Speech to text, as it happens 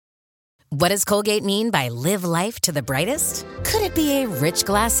What does Colgate mean by live life to the brightest? Could it be a rich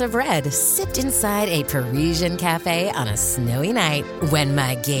glass of red sipped inside a Parisian cafe on a snowy night when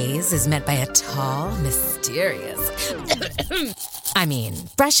my gaze is met by a tall, mysterious... I mean,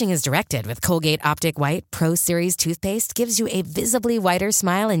 brushing is directed with Colgate Optic White Pro Series toothpaste gives you a visibly whiter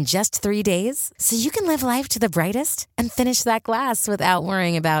smile in just 3 days, so you can live life to the brightest and finish that glass without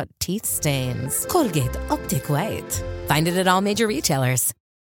worrying about teeth stains. Colgate Optic White. Find it at all major retailers.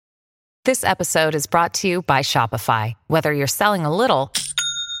 This episode is brought to you by Shopify. Whether you're selling a little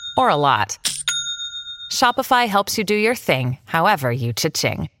or a lot, Shopify helps you do your thing, however you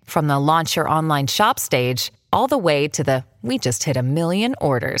cha-ching. From the launch your online shop stage, all the way to the we just hit 1 million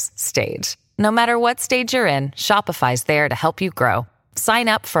orders stage. No matter what stage you're in, Shopify's there to help you grow. Sign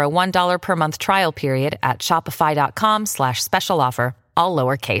up for a $1 per month trial period at shopify.com/special offer, all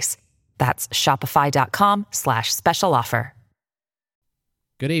lowercase. That's shopify.com/special offer.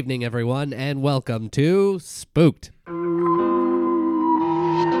 Good evening, everyone, and welcome to Spooked.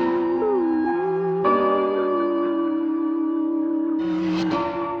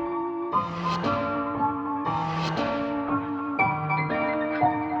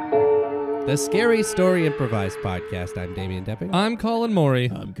 The Scary Story Improvised podcast. I'm Damien Depping. I'm Colin Morey.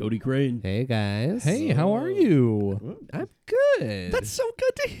 I'm Cody Crane. Hey, guys. Hey, how are you? I'm good. That's so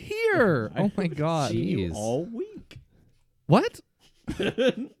good to hear. Oh, my God. Jeez. All week. What?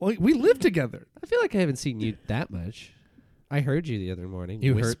 Well, we live together. I feel like I haven't seen you that much. I heard you the other morning.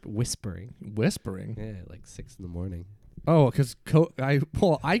 You heard whispering. Whispering? Yeah, like 6 in the morning. Oh, because I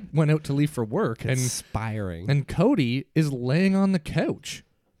went out to leave for work Conspiring. and Cody is laying on the couch.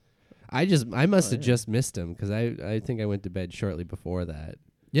 I must have just missed him because I think I went to bed shortly before that.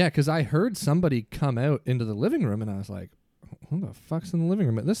 Yeah, because I heard somebody come out into the living room, and I was like, who the fuck's in the living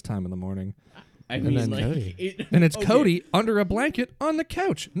room at this time in the morning? And then Cody. And it's Okay. Cody under a blanket on the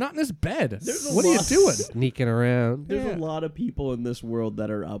couch, not in his bed. There's a What are you lot- doing? Sneaking around. There's Yeah. a lot of people in this world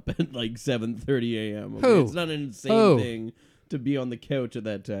that are up at like 7:30 a.m. Okay? Who? It's not an insane Who? thing to be on the couch at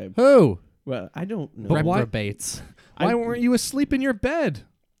that time. Who? Well, I don't know. But why- Reprobates. Why weren't you asleep in your bed?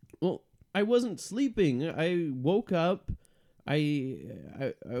 Well, I wasn't sleeping. I woke up. I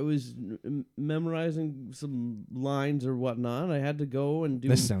was memorizing some lines or whatnot. I had to go and do.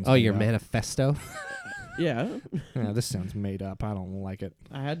 This sounds Oh, made your up. manifesto? Yeah. Yeah, this sounds made up. I don't like it.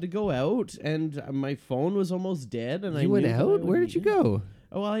 I had to go out, and my phone was almost dead. And I You went knew that I out? would Where be- did you go?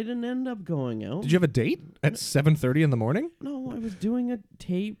 Oh, well, I didn't end up going out. Did you have a date at 7:30 in the morning? No, I was doing a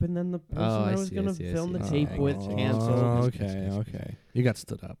tape, and then the person Oh, I I was see, going I to see, I film see. the tape Oh, with okay. canceled. Okay. You got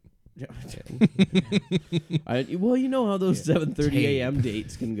stood up. Well, you know how those 7:30 Tape. a.m.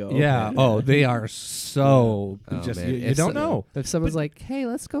 dates can go. Yeah. Oh, they are so Oh, just man. you If don't so- know. If someone's like, hey,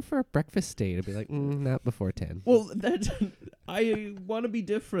 let's go for a breakfast date, I'd be like, not before 10. Well, I want to be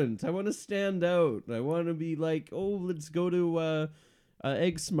different. I want to stand out. I want to be like, oh, let's go to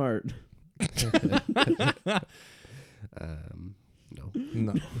Egg Smart. No.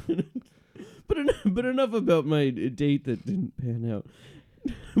 No. But enough about my date that didn't pan out.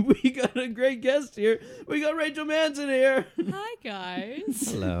 We got a great guest here. We got Rachel Manson here. Hi,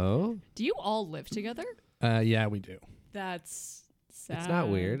 guys. Hello? Do you all live together? Yeah, we do. That's sad. It's not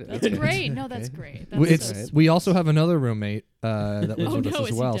weird. That's Okay. great. No, that's great. That's It's we also have another roommate that lives Oh, with no, us is as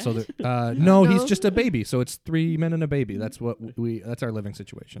he well. dead? So that, no, he's No. just a baby. So it's 3 men and a baby. That's what that's our living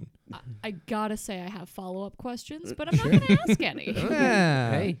situation. I gotta say I have follow-up questions, but I'm not gonna ask any.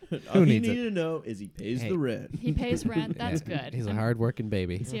 Yeah. Hey. All needs you it? need to know is he pays Hey. the rent. He pays rent. That's Yeah. good. He's a I'm- hard-working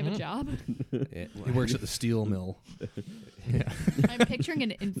baby. Does he have a job? Yeah. He works at the steel mill. I'm picturing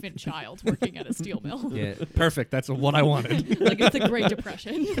an infant child working at a steel mill. Yeah. Perfect. That's what I wanted. Like it's the Great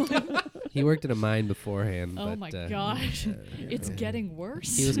Depression. He worked in a mine beforehand. Oh but, my gosh. It's getting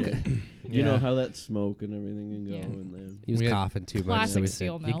worse. He was good. You Yeah. know how that smoke and everything can go. Yeah. And then He was We had coughing too much. classic So we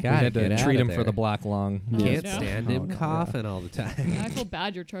steel said, mill. you We gotta had get to out treat of him for the there. black lung. Oh, Can't no. stand Oh, him no. coughing all the time. I feel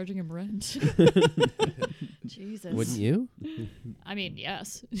bad you're charging him rent. Jesus. Wouldn't you? I mean,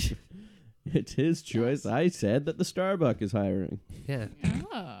 yes. it's his choice. I said that the Starbucks is hiring. Yeah.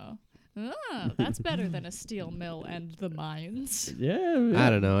 Oh, that's better than a steel mill and the mines. Yeah. I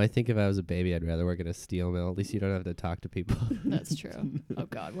don't know. I think if I was a baby, I'd rather work at a steel mill. At least you don't have to talk to people. That's true. Oh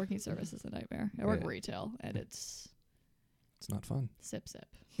God, working service is a nightmare. I work Yeah. retail, and it's It's not fun. sip sip.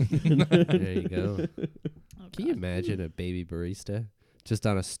 There you go. Oh, Can you God. imagine a baby barista just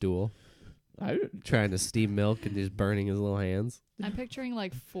on a stool I, trying to steam milk and just burning his little hands? I'm picturing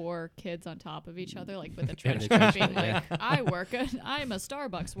like 4 kids on top of each other, like with a Yeah, trench the coat, trench being coat, like, I'm a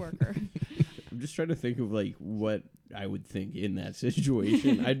Starbucks worker. I'm just trying to think of like what I would think in that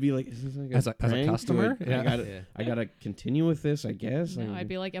situation. I'd be like, is this like As a prank? customer? Do Yeah. I gotta continue with this, I guess. No, I'd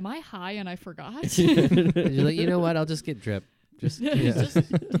be like, am I high and I forgot? And you're like, you know what? I'll just get drip. Just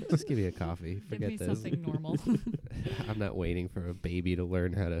Just give me a coffee. give Forget me this. something normal. I'm not waiting for a baby to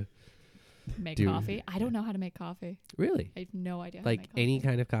learn how to. Make Dude. coffee. I don't know how to make coffee. Really? I have no idea. Like how to make any coffee.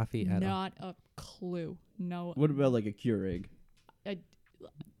 kind of coffee at all? Not a clue. No. What about like a Keurig?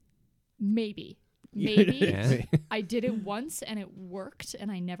 Maybe. Maybe. Yeah. I did it once and it worked,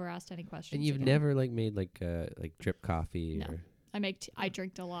 and I never asked any questions. And you've again. never like made like drip coffee No. or I make. I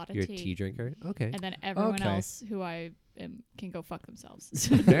drink a lot of you're tea. a tea drinker? Okay. And then everyone Okay. else who I am can go fuck themselves.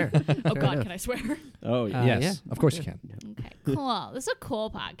 Fair. Oh Fair God, enough. can I swear? Oh yeah. Yes, yeah. of course you can. Okay, cool. This is a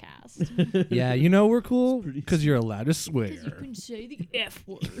cool podcast. Yeah, you know we're cool because you're allowed to swear. Because you can say the F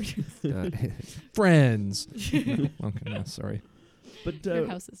word. Friends. Okay, no, sorry. But Your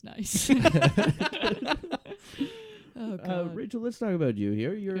house is nice. Oh God. Rachel, let's talk about you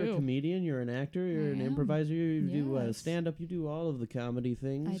here. You're Ew. a comedian. You're an actor. You're I an am. improviser. You do Yes. stand up. You do all of the comedy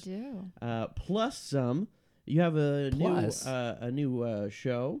things. I do. Plus some. You have a Plus. new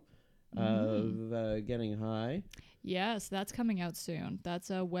show of Getting High. Yes, that's coming out soon.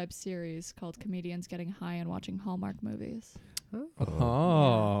 That's a web series called Comedians Getting High and Watching Hallmark Movies.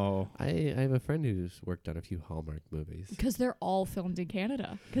 Oh. I have a friend who's worked on a few Hallmark movies. Because they're all filmed in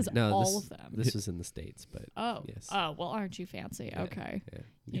Canada. Because No, all of them. This was in the States, but Oh. yes. Oh, well, aren't you fancy? Yeah, Okay. yeah.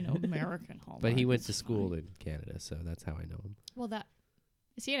 You know, American Hallmark. But he went is to school fine. in Canada, so that's how I know him. Well,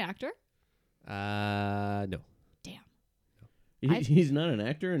 is he an actor? No. I've- He's not an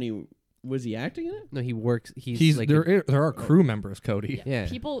actor, and was he acting in it? No, he works. He's like there are crew members, Cody. yeah.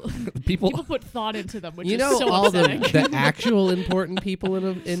 People People put thought into them, which You is know so all upsetting. the actual important people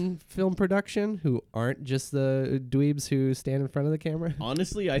in film production who aren't just the dweebs who stand in front of the camera.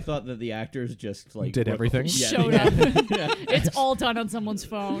 Honestly, I thought that the actors just like Did everything? Yeah, Showed yeah. up. Yeah. It's all done on someone's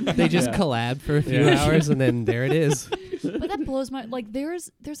phone. They just Yeah. collab for a few Yeah. hours and then there it is. But that blows my like. There's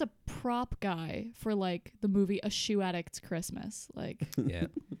a prop guy for like the movie A Shoe Addict's Christmas. Like Yeah.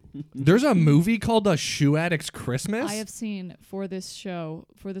 There's a movie called A Shoe Addict's Christmas? I have seen for this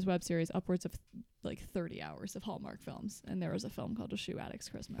web series upwards of like 30 hours of Hallmark films, and there was a film called A Shoe Addict's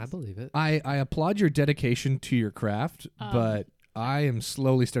Christmas. I believe it. I applaud your dedication to your craft, but I am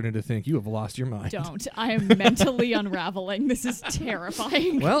slowly starting to think you have lost your mind. Don't. I am mentally unraveling. This is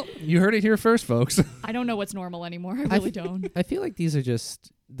terrifying. Well, you heard it here first, folks. I don't know what's normal anymore. I really don't. I feel like these are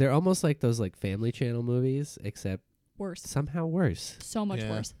they're almost like those like Family Channel movies, except Worse. somehow worse. So much Yeah.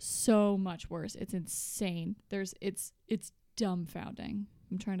 worse. So much worse. It's insane. It's dumbfounding.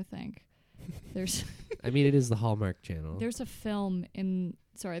 I'm trying to think. There's I mean, it is the Hallmark Channel. there's a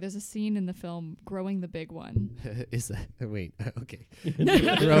scene in the film Growing the Big One. Is that wait? Okay,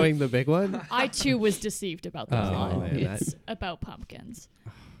 growing the big one. I too was deceived about the Oh, plot. man, It's about pumpkins.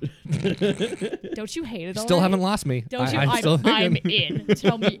 Don't you hate it? Still already? haven't lost me. Don't you? I'm still I'm in.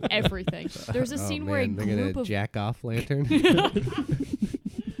 Tell me everything. There's a scene where a they're group gonna of jack off lantern.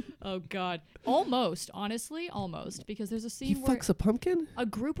 oh God, almost because there's a He scene where fucks a pumpkin. a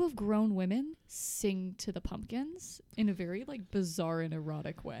group of grown women sing to the pumpkins in a very like bizarre and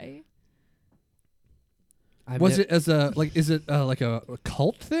erotic way. Was it as a like? Is it like a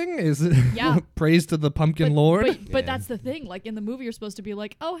cult thing? Is it Yeah. praise to the pumpkin lord? But Yeah. that's the thing. Like in the movie, you're supposed to be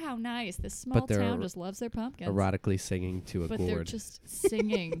like, oh, how nice! This small they're town just loves their pumpkins. erotically singing to a But they're gourd? just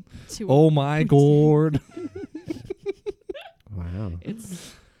singing to. Oh my gourd! Wow,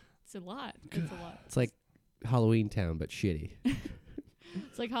 It's a lot. It's a lot. it's like Halloween Town, but shitty.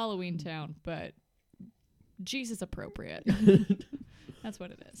 It's like Halloween Town, but Jesus appropriate. That's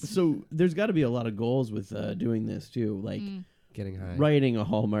what it is. So there's got to be a lot of goals with doing this too, like Getting high. writing a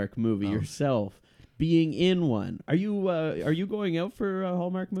Hallmark movie Oh. yourself, being in one. Are you going out for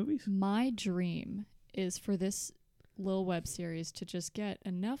Hallmark movies? My dream is for this little web series to just get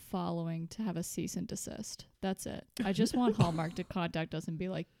enough following to have a cease and desist. That's it. I just want Hallmark to contact us and be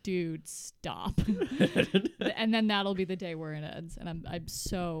like, dude, stop. And then that'll be the day where it ends. And I'm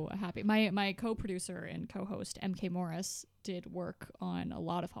so happy. My co-producer and co-host, MK Morris, did work on a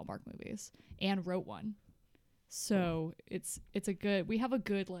lot of Hallmark movies and wrote one. So we have a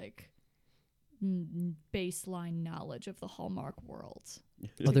good like baseline knowledge of the Hallmark world.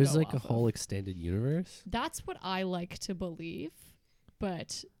 Oh, there's go like a off of. whole extended universe. That's what I like to believe,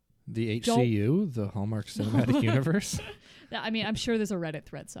 but The Don't- HCU, the Hallmark Cinematic Universe. I mean, I'm sure there's a Reddit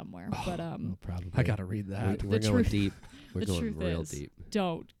thread somewhere. But Oh, probably. I gotta read that. We're The going truth- deep. We're the going truth real is, deep.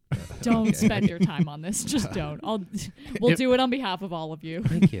 don't spend your time on this. Just don't. We'll do it on behalf of all of you.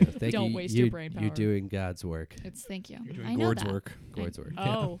 Thank you. Thank Don't you. waste you, your brain You're power. doing God's work. It's thank you. You're I doing know Gord's that. work. Gord's work.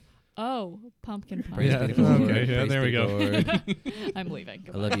 Oh, Oh, pumpkin pie. Praise Yeah, be to God. okay, yeah, Praise there be we to go. God. I'm leaving.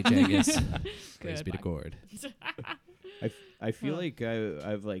 I love you, Jangus. Praise be to Goodbye. God. I feel like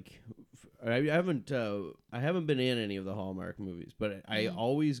I've like I haven't been in any of the Hallmark movies, but I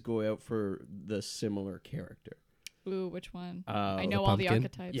always go out for the similar character. Ooh, which one? Uh, I the know all the pumpkin?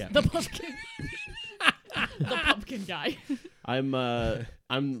 archetypes. Yeah. The pumpkin. The pumpkin guy. I'm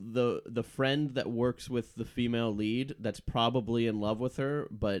the friend that works with the female lead that's probably in love with her,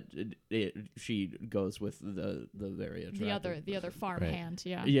 but she goes with the very attractive. The other farm Right. hand.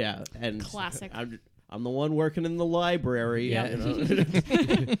 Yeah. Yeah, and Classic. I'm the one working in the library. Yeah. You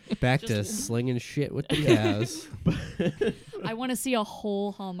know? Back to Just- slinging shit with the cows. I want to see a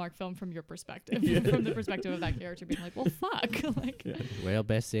whole Hallmark film from your perspective, from the perspective of that character being like, well, fuck. Like, Well,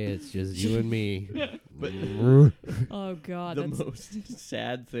 Bessie, it's just you and me. But oh God. the That's, most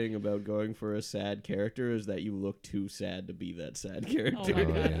sad thing about going for a sad character is that you look too sad to be that sad character. oh my Oh,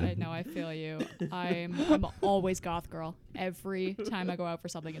 God. yeah. I know. I feel you. I'm always goth girl. Every time I go out for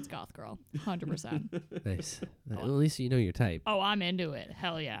something, it's goth girl. 100%. Nice. At least you know your type. Oh, I'm into it.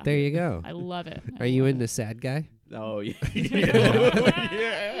 Hell yeah. There you go. I love it. Are you into sad guy? Oh yeah.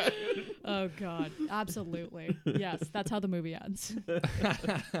 Yeah. Oh God, absolutely. Yes, that's how the movie ends.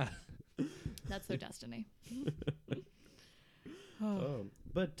 That's their destiny. Oh.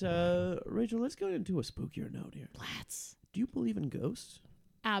 But Rachel, let's go into a spookier note here. Let's. Do you believe in ghosts?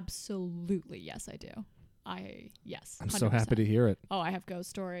 Absolutely, yes, I do. Yes. I'm so 100%. happy to hear it. Oh, I have ghost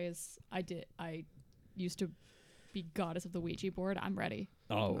stories. I used to be goddess of the Ouija board. I'm ready.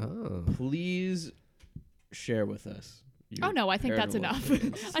 Oh. Please share with us. your Oh no, I think that's paranormal enough.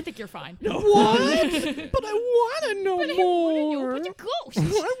 experience. I think you're fine. What? But I want to know more. But you're ghosts.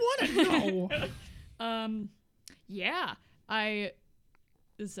 I want to know. Yeah.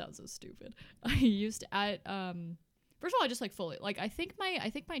 This sounds so stupid. I used to at first of all, I just like fully like I think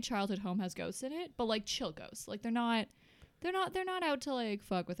my childhood home has ghosts in it, but like chill ghosts. Like they're not out to like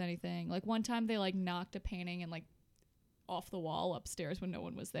fuck with anything. Like one time they like knocked a painting and like off the wall upstairs when no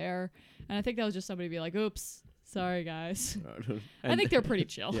one was there. And I think that was just somebody be like, oops, sorry guys. I think they're pretty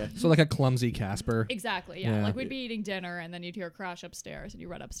chill. Yeah. So like a clumsy Casper. Exactly, yeah. Yeah. Like we'd be eating dinner and then you'd hear a crash upstairs and you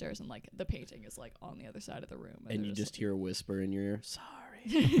run upstairs and like the painting is like on the other side of the room. And they're you just hear a whisper in your ear. Sorry.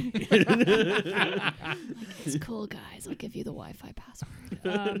 It's cool, guys. I'll give you the Wi-Fi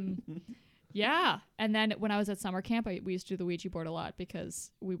password. Yeah. And then when I was at summer camp, we used to do the Ouija board a lot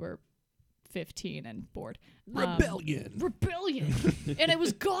because we were 15 and bored. Rebellion. And it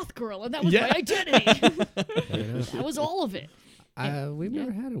was goth girl, and that was Yeah. my identity. Fair enough. That was all of it. We've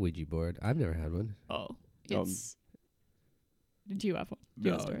never had a Ouija board. I've never had one. Oh, it's. Do you have one? Do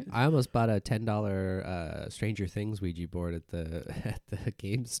you have a story? I almost bought a $10 Stranger Things Ouija board at the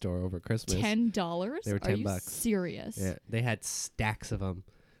game store over Christmas. $10? They were Are you $10. serious? Yeah, they had stacks of them,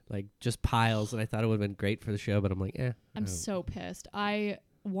 like just piles, and I thought it would have been great for the show, but I'm like, I'm so pissed. I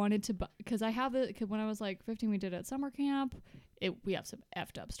wanted to buy because I have it. Cause when I was like 15, we did it at summer camp. We have some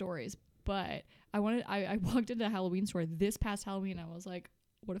effed up stories, but I walked into a Halloween store this past Halloween. And I was like,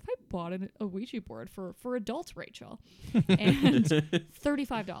 what if I bought a Ouija board for adults, Rachel? And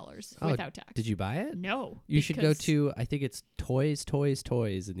 $35 without tax. Did you buy it? No. You should go because to, I think it's Toys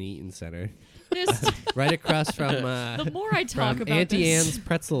in the Eaton Center, this. right across from The more I talk from about Auntie this, Anne's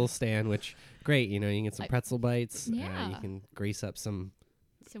pretzel stand, which great, you can get some pretzel bites. Yeah. You can grease up some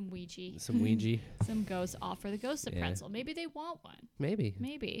some Ouija, Ouija. some ghosts offer the ghost a Yeah. pretzel. Maybe they want one. Maybe. Throw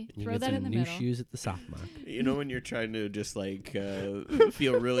You get that some in the new middle. shoes at the sophomore. You know when you're trying to just like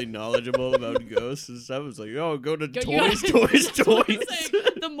feel really knowledgeable about ghosts and stuff, it's like, oh, go to Go- toys. Like,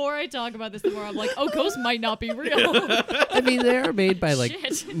 the more I talk about this, the more I'm like, oh, ghosts might not be real. I mean, they are made by like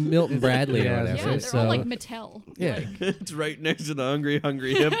Shit. Milton Bradley Yeah, or Yeah, whatever. they're so all like Mattel. yeah. Like, It's right next to the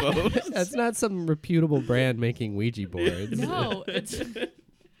Hungry Hippos. That's not some reputable brand making Ouija boards. no, it's.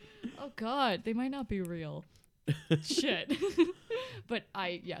 Oh God, they might not be real. Shit. But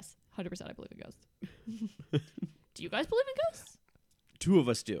yes, 100% I believe in ghosts. Do you guys believe in ghosts? Two of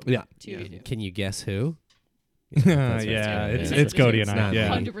us do. Yeah. Two you do. Can you guess who? Yeah, what it's it's Cody and It's I. not Yeah.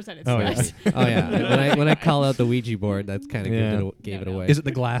 100% it's Oh, yeah. yes. Oh yeah. When I call out the Ouija board, that's kind of Yeah. gave it No. away. Is it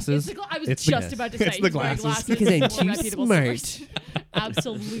the glasses? I was It's the- just about to say it's the he's wearing glasses. Because I'm more too reputable smart. source.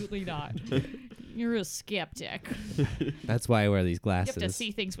 Absolutely not. You're a skeptic. That's why I wear these You glasses. have to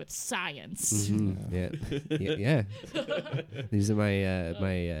see things with science. Mhm. Yeah. These are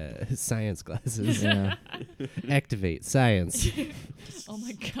my science glasses. Yeah. Activate science. Oh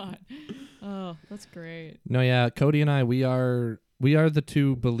my God. Oh, that's great. No, yeah. Cody and I, we are the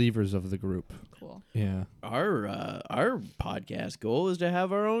two believers of the group. Cool. Yeah. Our podcast goal is to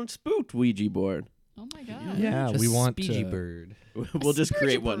have our own spooked Ouija board. Oh my god. Yeah, Just we want Speedy Bird. We'll just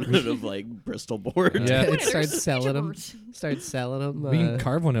create one out of like Bristol board. Yeah. It starts selling them. Start selling them. We can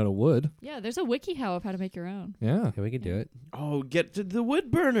carve one out of wood. Yeah, there's a wiki how of how to make your own. Yeah. Yeah, we can do it. Oh, get to the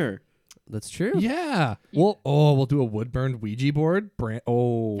wood burner. That's true. Yeah. We'll do a wood burned Ouija board.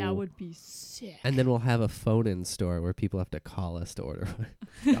 That would be sick. And then we'll have a phone-in store where people have to call us to order.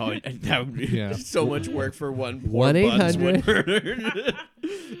 Oh, that would be Yeah. so much work for one poor 1-800. Buns wood burner.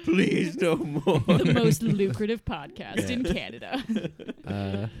 Please, no more. The most lucrative podcast in Canada.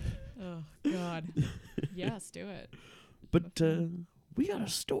 Uh, Oh god. Yes, do it. But we got a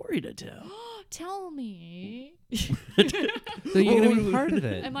story to tell. Tell me. so you're gonna be part of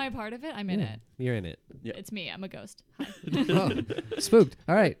it. Am I a part of it? I'm in it. You're in it. Yeah. It's me. I'm a ghost. Hi. Oh, spooked.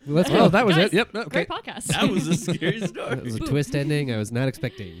 All right, let's Oh, go. that was Guys, it. Yep. Okay. Great podcast. That was a scary That story. was a twist ending I was not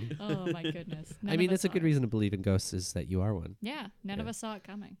expecting. Oh my goodness. I mean, that's a good reason to believe in ghosts is that you are one. Yeah, none of Yeah. us saw it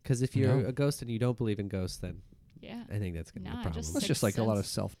coming. Because if you're No. a ghost and you don't believe in ghosts, then Yeah. I think that's gonna be Nah, a problem. just That's Sixth just like a lot of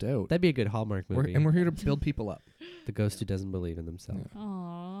Sense. self-doubt. That'd be a good Hallmark movie. We're here to build people up. The ghost who doesn't believe in themselves.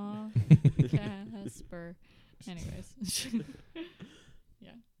 Aw. Casper. Anyways.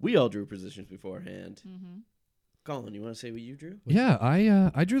 We all drew positions beforehand. Mm-hmm. Colin, you want to say what you drew? Yeah,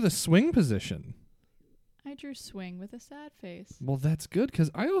 I drew the swing position. I drew swing with a sad face. Well, that's good because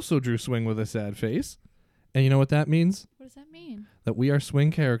I also drew swing with a sad face. And you know what that means? What does that mean? That we are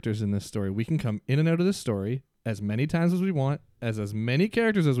swing characters in this story. We can come in and out of this story as many times as we want, as many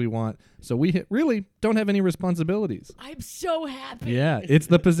characters as we want. So we really don't have any responsibilities. I'm so happy. Yeah, it's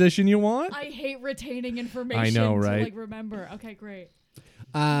the position you want. I hate retaining information. I know, to, right? like, remember. Okay, great.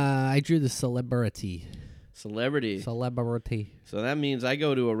 I drew the celebrity. Celebrity. Celebrity. So that means I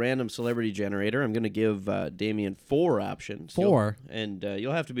go to a random celebrity generator. I'm going to give Damien 4 options. 4?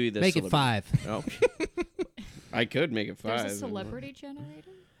 You'll have to be this. Make it 5. Oh. I could make it 5. There's a celebrity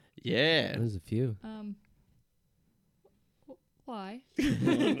generator? Yeah. There's a few. Why?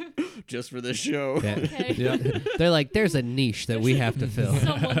 Just for this show. Yeah. Okay. Yeah. They're like, there's a niche that we have to fill.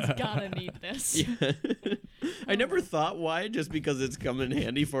 Someone's gotta need this. I never thought why, just because it's come in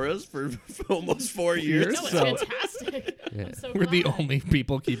handy for us for almost 4 years. No, it's So fantastic. Yeah. I'm so We're the glad. only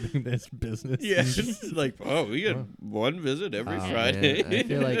people keeping this business. yeah, it's like, oh, we get one visit every Oh, Friday. man. I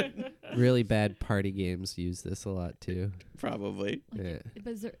feel like really bad party games use this a lot too. Probably. Yeah.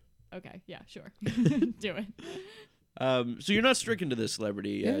 But is there... Okay, yeah, sure. Do it. So you're not stricken to this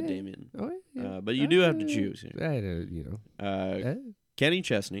celebrity, Yeah. Damien. Oh, yeah. But you do have to choose. I don't, you know. Kenny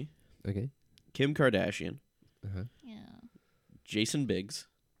Chesney, Okay. Kim Kardashian, Uh-huh. Yeah. Jason Biggs,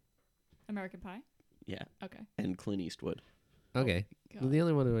 American Pie? yeah, Okay. and Clint Eastwood. Okay. Well, the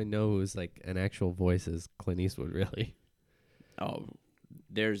only one who I know who's like an actual voice is Clint Eastwood, really. Oh,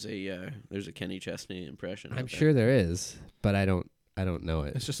 there's a Kenny Chesney impression. I'm sure there is, but I don't know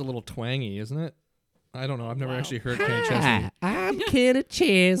it. It's just a little twangy, isn't it? I don't know. I've never Wow. actually heard Kenny Chesney. Hi, I'm Kenny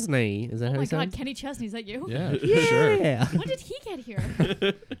Chesney. Is that Oh how my he god, sounds? Kenny Chesney, is that you? Yeah, sure. Yeah. When did he get here?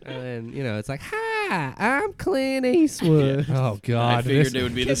 And then, it's like, hi, I'm Clint Eastwood. Oh I God, figured this, it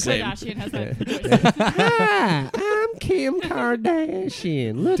would be Kim the same. Kardashian has that voice. Hi, I'm Kim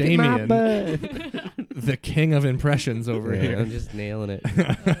Kardashian. Look at my Damien. butt. the king of impressions over Yeah, here. I'm just nailing it.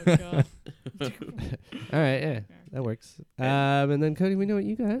 Oh god. All right, yeah, that works. And then, Cody, we know what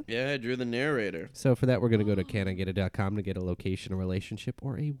you got. Yeah, I drew the narrator. So for that, we're going to go to canigeta.com to get a location, a relationship,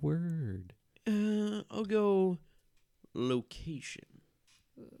 or a word. I'll go location.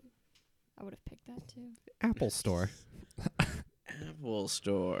 I would have picked that too. Apple Store. Apple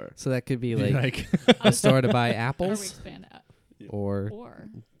Store. So that could be like Like, a store to buy Or we apples, expand that. or, Or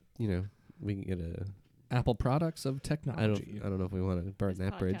we can get a... Apple products of I technology. don't know if we want to burn this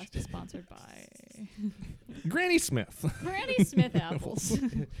that bridge. podcast is sponsored by Granny Smith. Granny Smith apples.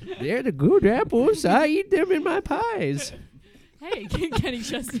 They're the good apples. I eat them in my pies. Hey, Kenny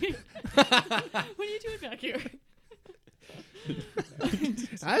Chesney. What are you doing back here?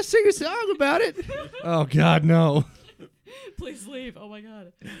 I sing a song about it. Oh God, no. Please leave. Oh my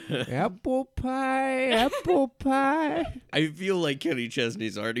god. Apple pie, apple pie. I feel like Kenny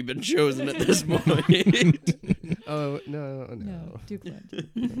Chesney's already been chosen at this point. Oh, no. No, Duke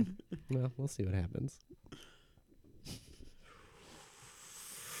Lind. Well, we'll see what happens.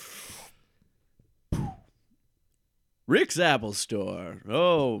 Rick's Apple Store.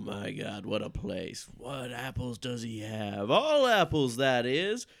 Oh my God, what a place. What apples does he have? All apples, that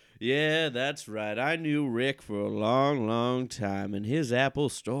is. Yeah, that's right. I knew Rick for a long, long time, and his Apple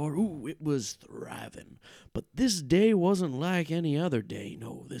Store, ooh, it was thriving. But this day wasn't like any other day.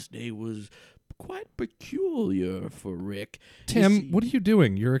 No, this day was quite peculiar for Rick. Tim, what are you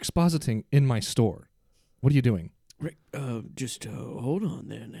doing? You're expositing in my store. What are you doing? Rick, just hold on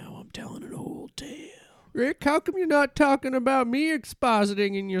there now. I'm telling an old tale. Rick, how come you're not talking about me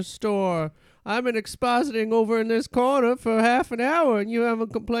expositing in your store? I've been expositing over in this corner for half an hour, and you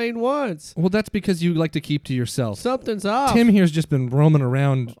haven't complained once. Well, that's because you like to keep to yourself. Something's off. Tim here's just been roaming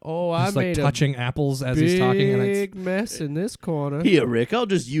around, I just like made touching apples as a he's talking. And big mess in this corner. Here, Rick, I'll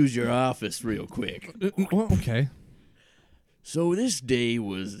just use your office real quick. well, okay. So this day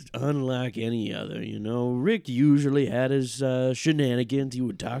was unlike any other, you know. Rick usually had his shenanigans. He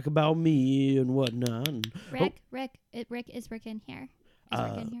would talk about me and whatnot. And, Rick, is Rick in here? Is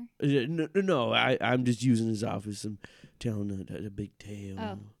Rick in here? No, I'm just using his office. I'm telling a big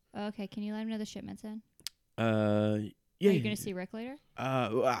tale. Oh, okay. Can you let him know the shipment's in? Yeah. Are you gonna see Rick later?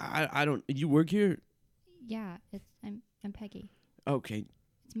 I don't. You work here? Yeah, I'm Peggy. Okay.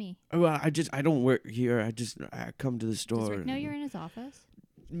 It's me. Well, I don't work here. I come to the store. Does Rick know you're in his office?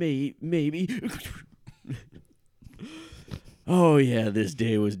 Maybe. Oh yeah, this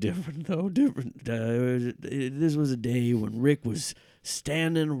day was different though. This was a day when Rick was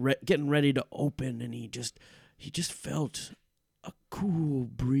standing, getting ready to open, and he just felt a cool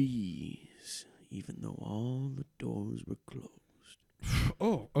breeze, even though all the doors were closed.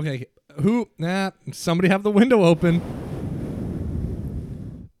 Oh, okay. Somebody have the window open.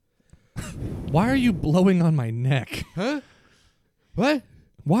 Why are you blowing on my neck? Huh? What?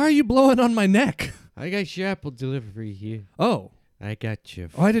 Why are you blowing on my neck? I got your apple delivery here. Oh. I got you.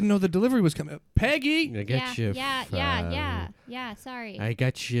 I didn't know the delivery was coming. Peggy! I got you. Yeah, sorry. I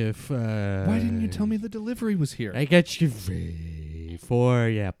got you. Why didn't you tell me the delivery was here? I got you 4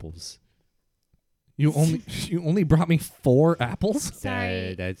 apples. You only brought me 4 apples?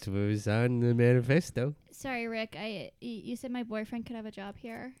 Sorry. That's what was on the manifesto. Sorry, Rick. You said my boyfriend could have a job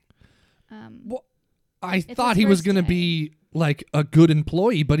here. Well, I It's thought his he was first going to day. be like a good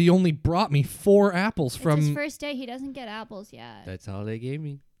employee, but he only brought me 4 apples It's from. his first day. He doesn't get apples yet. That's all they gave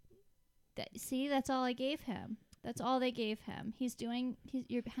me. See, that's all I gave him. That's all they gave him. Honey,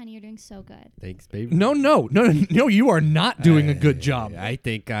 you're doing so good. Thanks, baby. No, you are not doing a good job. I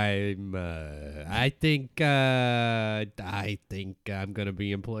think I'm gonna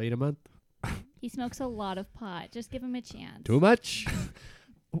be employee in a month. He smokes a lot of pot. Just give him a chance. Too much?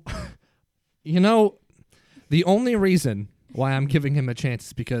 You know, the only reason why I'm giving him a chance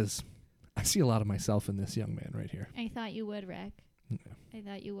is because I see a lot of myself in this young man right here. I thought you would, Rick. I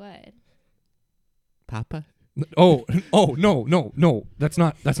thought you would. Papa? Oh, no. That's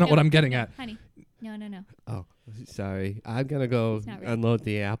not what I'm getting at. Honey. No. Oh, sorry. I'm gonna go It's not right. unload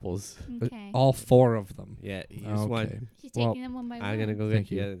the apples. Okay. All 4 of them. Yeah, here's Okay. one. She's well, taking them one by one. I'm gonna go Thank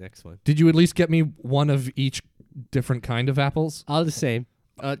get you. you the next one. Did you at least get me one of each different kind of apples? All the same.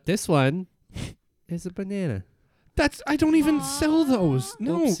 This one is a banana. I don't even sell those.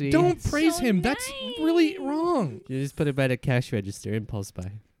 No, Oopsie. don't praise So him. That's really nice. wrong. You just put it by the cash register, impulse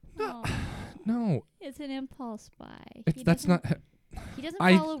buy. Oh, No, it's an impulse buy. that's not. He doesn't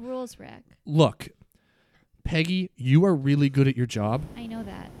I- follow rules, Rick. Look, Peggy, you are really good at your job, I know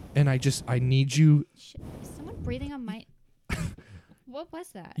that. and I need you. Shit. Is someone breathing on my... What was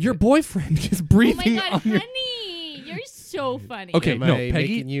that? Your boyfriend is Oh my breathing god, on your. honey! You're so funny. Okay, Am no, I Peggy.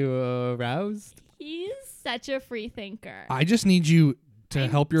 making you aroused? He's such a free thinker. I just need you to I'm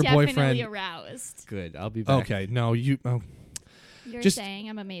help your definitely boyfriend. aroused. Good. I'll be back. Okay, no, you. Oh, You're Just- saying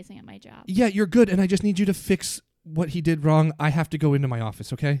I'm amazing at my job. yeah, you're good, and I just need you to fix what he did wrong. I have to go into my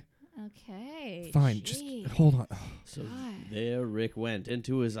office. Okay, Okay. fine. Just hold on. So God. there Rick went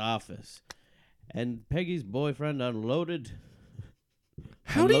into his office, and Peggy's boyfriend unloaded.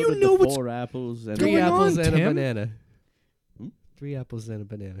 How do you unloaded know the what's 4 apples and going 3 apples on, and Tim? a banana. Hmm? 3 apples and a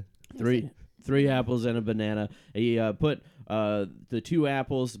banana. three apples and a banana. He put the 2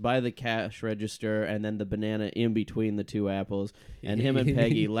 apples by the cash register and then the banana in between the 2 apples. And him and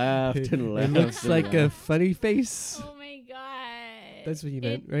Peggy laughed and laughed. It looks and like a laughed. funny face. Oh my god. That's what you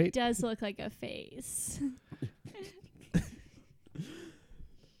meant, It right? does look like a face.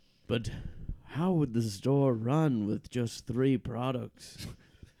 But how would the store run with just 3 products?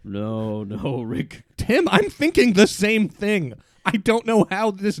 No, Rick. Tim, I'm thinking the same thing. I don't know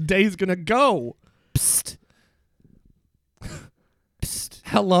how this day's gonna go. Psst. Psst.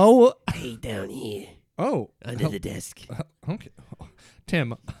 Hello? Hey, down here. Oh. Under the desk. Okay.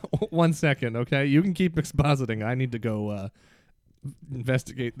 Tim, 1 second, okay? You can keep expositing. I need to go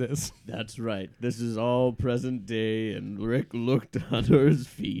investigate this. That's right. This is all present day, and Rick looked under his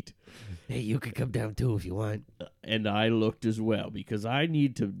feet. Hey, you could come down too if you want. And I looked as well, because I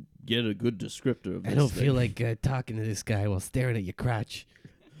need to get a good descriptor of this I don't thing. feel like talking to this guy while staring at your crotch.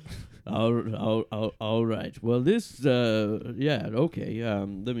 All right. Well, this, yeah, okay.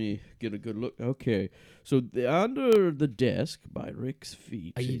 Let me get a good look. Okay. So under the desk by Rick's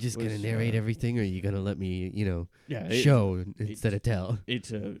feet. Are you it just gonna was, narrate everything, or are you gonna let me, Yeah. show instead of tell?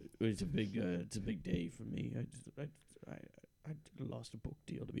 It's a big day for me. I lost a book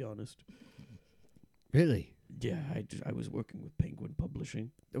deal, to be honest. Really? Yeah, I was working with Penguin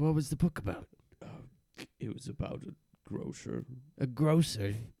Publishing. What was the book about? It was about a grocer. A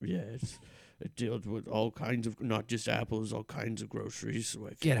grocer. Yes, it dealt with all kinds of, not just apples, all kinds of groceries. So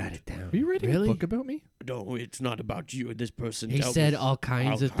I Get out of town. Are you writing really? a book about me? No, it's not about you. This person. He dealt said with all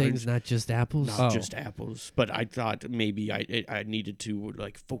kinds of things, not just apples. not just apples. But I thought maybe I needed to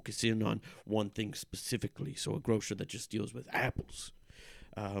like focus in on one thing specifically. So a grocer that just deals with apples.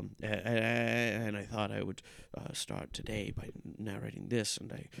 And I thought I would start today by narrating this,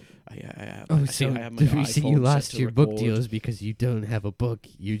 and I have my the reason you iPhone lost set to your book record. deal is because you don't have a book.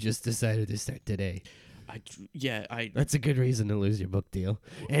 You just decided to start today. That's a good reason to lose your book deal.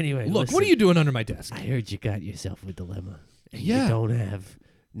 Anyway, Look, listen, what are you doing under my desk? I heard you got yourself a dilemma. And Yeah. You don't have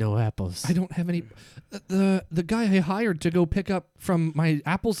no apples. I don't have any. The guy I hired to go pick up from my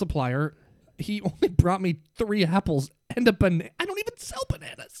apple supplier, he only brought me 3 apples and a banana. I don't even sell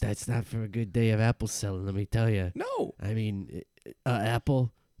bananas. That's not for a good day of apple selling, let me tell you. No. I mean, an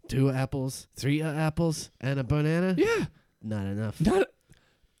apple, 2 apples, 3 apples, and a banana? Yeah. Not enough.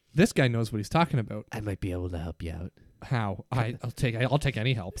 This guy knows what he's talking about. I might be able to help you out. How? I'll take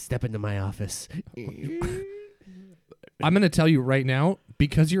any help. Step into my office. I'm going to tell you right now,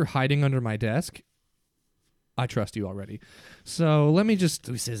 because you're hiding under my desk, I trust you already. So let me just...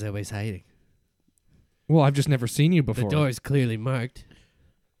 Who says I was hiding? Well, I've just never seen you before. The door is clearly marked.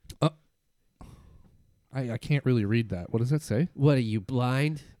 I can't really read that. What does that say? What, are you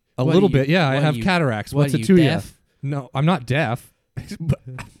blind? A What little are you- bit. Yeah, I what have are you- cataracts. what What's are it you, to deaf? you? No, I'm not deaf.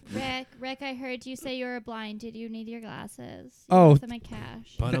 Rick, I heard you say you were blind. Did you need your glasses? Oh. Left them at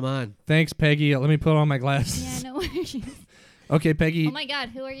cash. Put them on. Thanks, Peggy. Let me put on my glasses. Yeah, no worries. Okay, Peggy. Oh my God,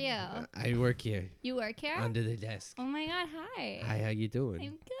 who are you? I work here You work here? under the desk. Oh my God, hi. Hi, how you doing?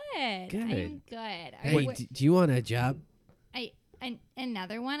 I'm good. Good. I'm good. Hey, do you want a job?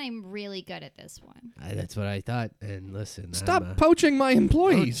 Another one? I'm really good at this one. That's what I thought. And listen, Stop poaching my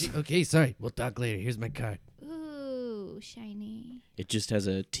employees. Okay, sorry. We'll talk later. Here's my card. Ooh, shiny. It just has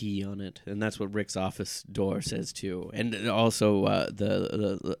a T on it, and that's what Rick's office door says too. And also,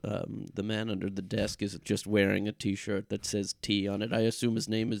 the man under the desk is just wearing a T-shirt that says T on it. I assume his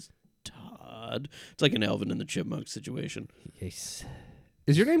name is Todd. It's like an Alvin and the Chipmunk situation. Yes.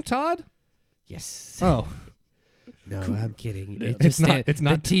 Is your name Todd? Yes. Oh. No, I'm kidding. Yeah. It just It's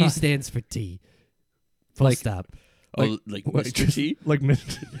not the T Todd. stands for T. Full Like- stop. Oh, like Mr. T? Like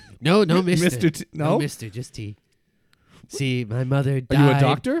Mr. No, Mister. Mr. T. No? Mister. Just T. See, my mother Are died. you a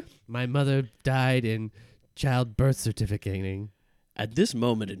doctor? My mother died in child birth certificating. At this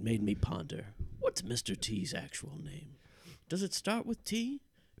moment, it made me ponder, what's Mr. T's actual name? Does it start with T?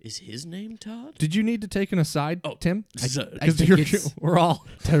 Is his name Todd? Did you need to take an aside, Tim? I Because think it's we're all...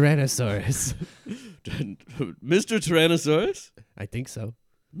 Tyrannosaurus. Mr. Tyrannosaurus? I think so.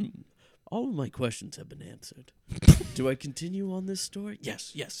 All of my questions have been answered. Do I continue on this story?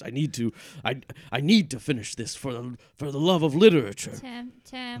 Yes. I need to. I need to finish this for the love of literature.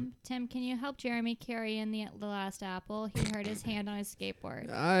 Tim, can you help Jeremy carry in the last apple? He hurt his hand on his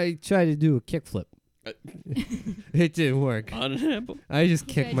skateboard. I tried to do a kickflip. It didn't work. On an apple. I just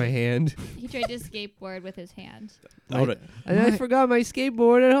He kicked tried my to- hand. He tried to skateboard with his hand. All right. And I forgot my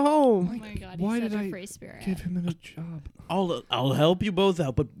skateboard at home. Oh my God, why he's did such I a free spirit. Give him a job. I'll help you both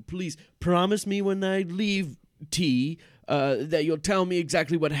out, but please promise me when I leave T that you'll tell me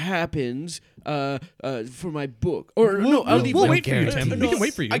exactly what happens for my book. Or no, I'll leave. we'll my- wait for you, Tim. No, We can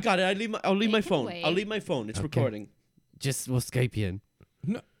wait for you. I got it. I'll leave They my can phone. wait. I'll leave my phone. It's Okay. recording. We'll Skype you in.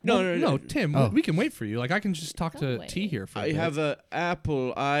 No, Tim. Oh. We can wait for you. Like I can just talk Go to away. T here for a I bit. have a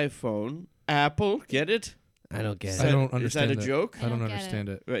Apple iPhone. Apple, get it? I don't get Is it. I don't Is understand that a that. joke? I don't don't get understand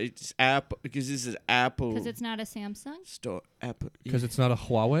it. Right, it's Apple because this is Apple Because it's not a Samsung? store. Apple Because it's not a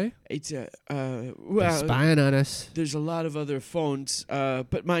Huawei. it's a They're well. spying on us. There's a lot of other phones,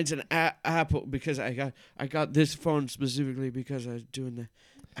 but mine's an Apple because I got this phone specifically because I was doing the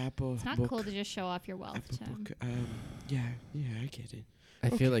Apple. It's not book, cool to just show off your wealth, Apple Tim. book. Yeah, I get it. I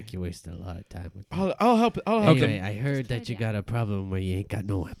feel Okay. like you wasted a lot of time with that. I'll help. I'll help Anyway, them. I heard Good that you idea. got a problem where you ain't got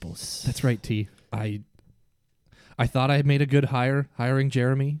no apples. That's right, T. I thought I had made a good hiring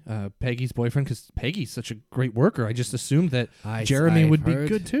Jeremy, Peggy's boyfriend, because Peggy's such a great worker. I just assumed that Jeremy would be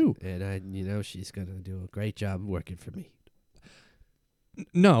good too. And she's gonna do a great job working for me.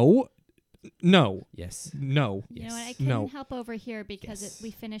 No, No. Yes. No. You know what? I Yes. couldn't No. help over here because Yes.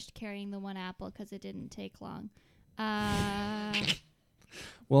 we finished carrying the one apple because it didn't take long.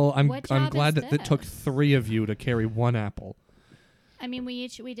 Well, I'm What job glad is that it took this? 3 of you to carry 1 apple. I mean, we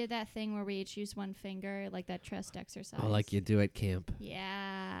did that thing where we each used one finger, like that trust exercise. Oh, like you do at camp.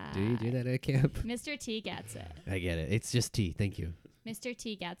 Yeah. Do you do that at camp? Mr. T gets it. I get it. It's just T. Thank you. Mr.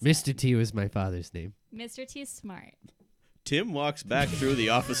 T gets Mr. it. T was my father's name. Mr. T's smart. Tim walks back through the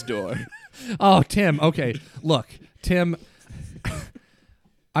office door. Oh, Tim. Okay. Look, Tim,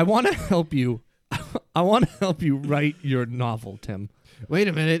 I want to help you. I want to help you write your novel, Tim. Wait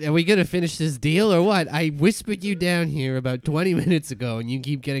a minute. Are we going to finish this deal or what? I whispered you down here about 20 minutes ago and you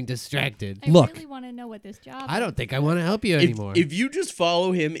keep getting distracted. I Look. really want to know what this job I don't is. think I want to help you anymore. If you just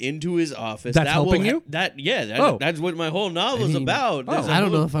follow him into his office, That's that will helping you? That's what my whole novel's I mean, about. There's a I don't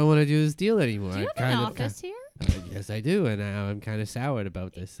whole- know if I want to do this deal anymore. Do you I have an kinda- office here? Yes, I do, and now I'm kind of soured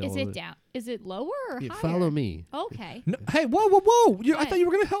about this. So Is it down? Is it lower or Yeah, higher? follow me. Okay. No, hey, whoa, whoa, whoa! I What? thought you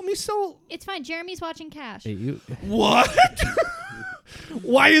were gonna help me. So It's fine. Jeremy's watching Cash. Hey, you. what?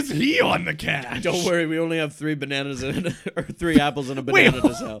 Why is he on the cash? Don't worry, we only have 3 bananas and or 3 apples and a banana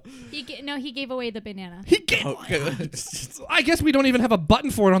to sell. He gave away the banana. He gave. I guess we don't even have a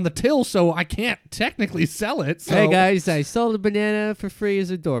button for it on the till, so I can't technically sell it. So. Hey guys, I sold a banana for free as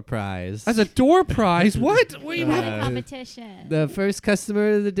a door prize. As a door prize? What? Wait, What what? a competition. The first customer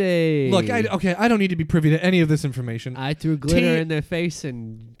of the day. Look, I don't need to be privy to any of this information. I threw glitter T- in their face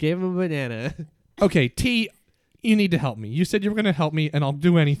and gave them a banana. Okay, T, you need to help me. You said you were going to help me, and I'll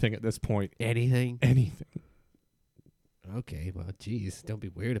do anything at this point. Anything? Anything. Okay, well, geez, don't be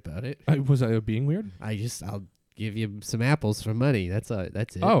weird about it. Was I being weird? I'll give you some apples for money. That's it.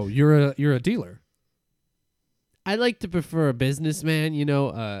 Oh, you're a dealer. I like to prefer a businessman. You know,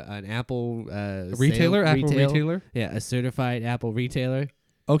 an Apple A retailer, Apple retailer. Yeah, a certified Apple retailer.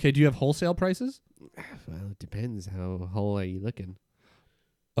 Okay, do you have wholesale prices? Well, it depends. How whole are you looking?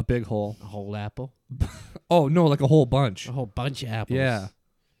 A big hole. A whole apple? Oh no, like a whole bunch. A whole bunch of apples. Yeah.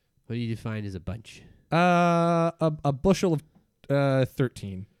 What do you define as a bunch? A bushel of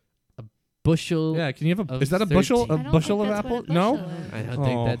 13. Bushel. Yeah, can you have a? of Is that a bushel? 13. I A don't bushel of think that's what apple? a No. bushel is. I don't Oh.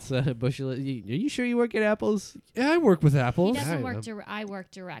 think that's a bushel. Are you sure you work at apples? Yeah, I work with He apples. doesn't Alright, work. well. I work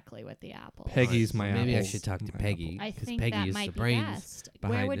directly with the apples. Peggy's my Maybe I apples. should talk to My Peggy. I 'cause think Peggy that is might the be brains best.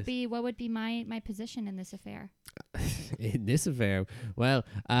 behind What this. would be my position in this affair? In this affair. Well,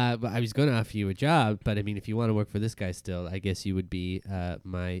 I was going to offer you a job, but I mean, if you want to work for this guy still, I guess you would be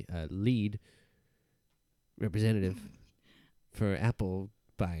my lead representative for apple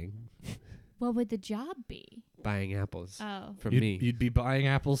buying. What would the job be? Buying apples Oh, from You'd, me. you'd be buying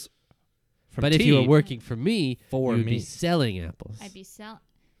apples. From But if you were T working for me, for you would me. be selling apples. I'd be selling.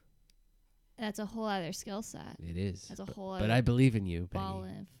 That's a whole other skill set. It is. That's a whole But other I believe in you, ball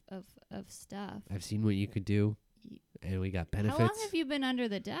Penny. of stuff. I've seen what you could do, and we got benefits. How long have you been under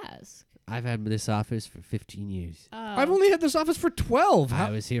the desk? I've had this office for 15 years. Oh, I've only had this office for 12. I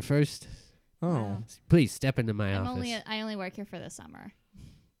was here first. Oh. Wow. Please step into my office. I only work here for the summer.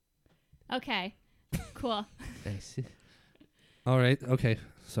 Okay, cool. Nice. All right. Okay.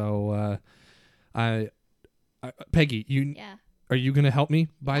 So, I Peggy, Yeah, are you gonna help me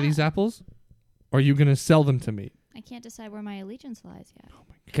buy Yeah. these apples, or are you gonna sell them to me? I can't decide where my allegiance lies yet.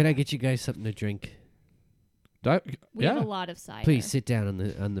 Could I get you guys something to drink? We yeah. have a lot of cider. Please sit down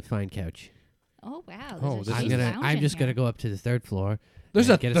on the fine couch. Oh wow. Oh, There's this a is- chic I'm lounge just in gonna here. go up to the 3rd floor. There's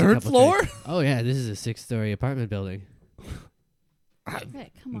and a get us third couple floor. drinks. Oh yeah, this is a 6-story apartment building.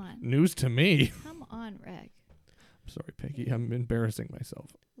 Rick, come on. News to me. Come on, Rick. Sorry, Peggy. I'm embarrassing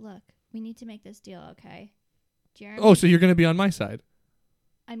myself. Look, we need to make this deal, okay? Jeremy. Oh, so you're gonna be on my side?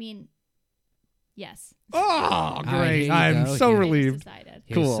 I mean, yes. Oh, here great! you I'm go. so Here. relieved. Decided.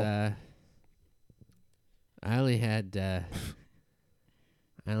 Here's, Cool. I only had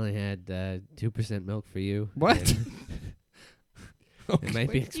 2% milk for you. What? It might Where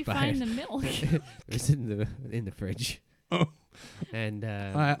be did you find expired. the milk? It's in the fridge. Oh. And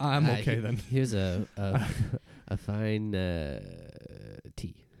I'm okay then. Here's a fine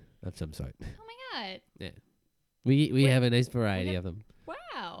tea of some sort. Oh my god! We Wait, have a nice variety have- of them.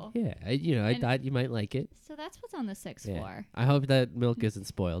 Wow. Yeah, I And- thought you might like it. So that's what's on the 6th Yeah. floor. I hope that milk isn't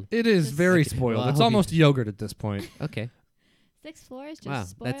spoiled. It is Just- very Okay, spoiled. well, I It's hope you- almost yogurt at this point. Okay. 6th floor is just Wow,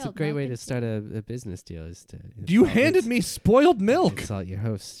 spoiled. that's a great milk way to and start tea. a business deal. Is to You insult- handed me spoiled milk. insult your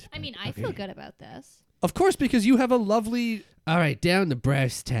host. I mean, but I feel okay. good about this. Of course, because you have a lovely. All right, down to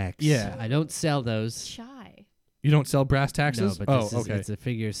brass tacks. Yeah. I don't sell those. Shy. You don't sell brass taxes. No, but this oh, is, okay. it's a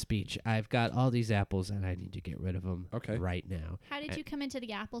figure of speech. I've got all these apples, and I need to get rid of them Okay. right now. How did you come into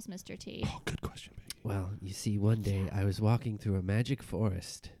the apples, Mr. T? Oh, good question, Peggy. Well, you see, one day I was walking through a magic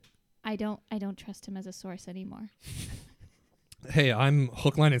forest, I don't trust him as a source anymore. Hey, I'm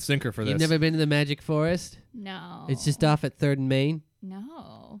hook, line, and sinker for this. You've never been to the Magic Forest? No. It's just off at 3rd and Main.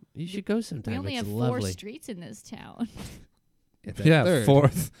 No. You should go sometime. We only it's have lovely. 4 streets in this town. Yeah, third.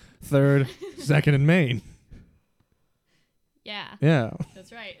 4th, 3rd, 2nd, and Main. Yeah. Yeah.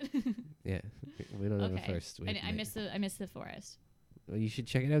 That's right. Yeah, we don't have a Okay. first. I missed the forest. Well, you should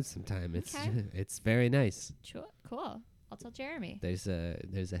check it out sometime. It's Okay. it's very nice. Sure. Cool. I'll tell Jeremy. There's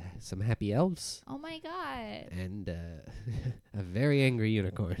some happy elves Oh my god. and a very angry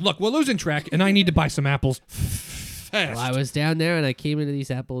unicorn. Look, we're losing track, and I need to buy some apples fast. Well, I was down there and I came into these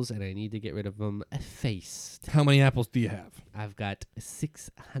apples and I need to get rid of them fast. How many apples do you have? I've got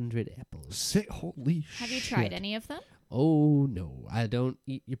 600 apples. Holy shit. Have you tried any of them? Oh no, I don't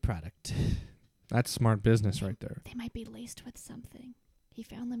eat your product. That's smart business right there. They might be laced with something. He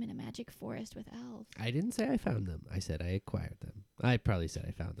found them in a magic forest with elves. I didn't say I found them. I said I acquired them. I probably said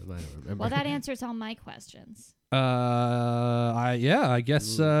I found them. I don't remember. Well, that answers all my questions. I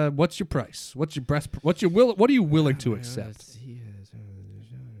guess. What's your price? What's your breast? What are you willing to accept?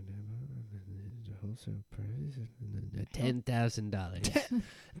 $10,000.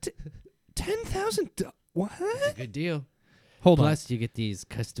 $10,000. What? It's a good deal. Hold Plus, you get these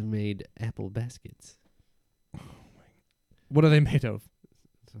custom-made apple baskets. on. What are they made of?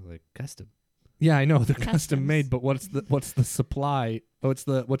 So like custom. Yeah, I know they're custom Customs. made, but what's the supply? What's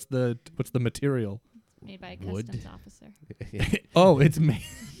the material? Made by a Wood. customs officer. Oh, it's made.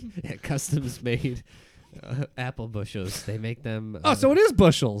 Yeah, customs made apple bushels. They make them. Oh, so it is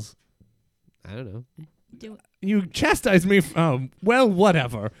bushels. I don't know. You chastise me. Well,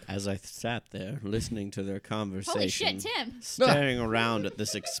 whatever. As I sat there listening to their conversation, Holy shit, Tim! staring around at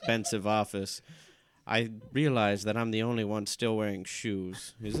this expensive office, I realized that I'm the only one still wearing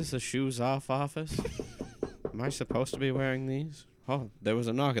shoes. Is this a shoes off office? Am I supposed to be wearing these? Oh, there was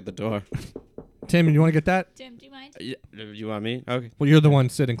a knock at the door. Tim, you want to get that? Tim, do you mind? Yeah, you want me? Okay. Well, you're the one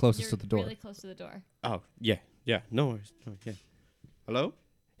sitting closest You're to the door. really close to the door. Oh, yeah, no worries. Oh, yeah. Hello?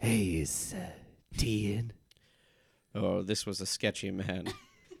 Hey, is tea in? Oh, this was a sketchy man.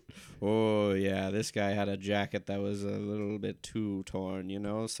 Oh, yeah, this guy had a jacket that was a little bit too torn, you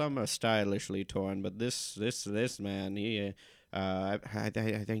know. Some are stylishly torn, but this man, he, I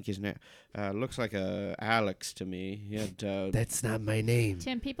think his name looks like Alex to me. He had, That's not my name.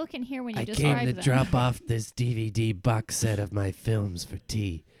 Tim, people can hear when you I describe came to them. drop off this DVD box set of my films for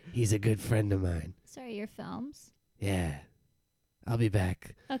T. He's a good friend of mine. Sorry, your films. Yeah. I'll be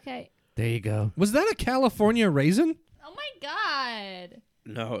back. Okay. There you go. Was that a California raisin? Oh my god.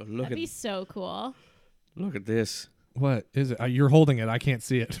 no, look That'd be so cool. look at this. What is it? You're holding it. I can't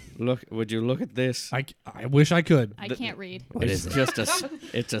see it. Look, would you look at this? I wish I could. I can't read. What it's is it? just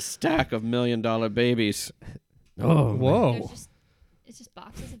it's a stack of $1 million babies. Oh, Whoa. It's just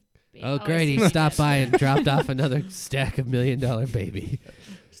boxes of baby. Oh, great. He stopped by and dropped off another stack of $1 million baby.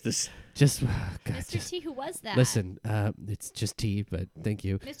 It's this. Just, God, Mr. T, who was that? listen, it's just tea, but thank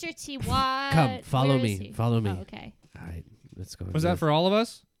you. Mr. T, what? Come, follow Where is me. he? Follow me. Oh, okay. All right, let's go. Was that for all of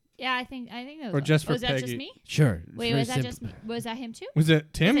us? Yeah, I think that was. Or just for was that just Peggy? me? Sure. Wait, for was that simp- just me? Was that him too? Was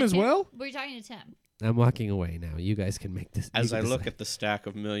it Tim Was it as well? Were you talking to Tim? I'm walking away now. You guys can make this. As you I can look decide. at the stack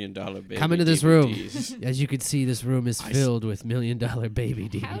of $1 million baby Come into this room. DVDs, As you can see, this room is filled with $1 million baby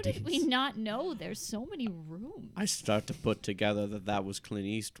DVDs. How did we not know? There's so many rooms. I start to put together that was Clint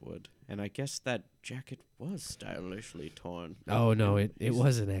Eastwood, and I guess that jacket was stylishly torn. Oh, no, it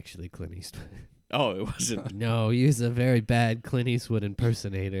wasn't actually Clint Eastwood. Oh, it wasn't. No, he was a very bad Clint Eastwood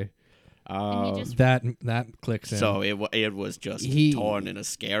impersonator. And he just That clicks in. So it was just He- torn in a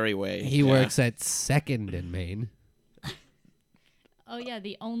scary way. He Yeah. works at 2nd and Main. Oh yeah,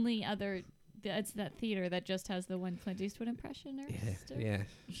 the only other it's that theater that just has the one Clint Eastwood impression. Yeah.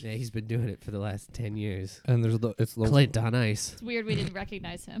 He's been doing it for the last 10 years. and it's the Clint on ice. It's weird we didn't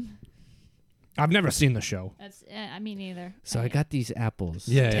recognize him. I've never seen the show. That's me neither. So I got these apples.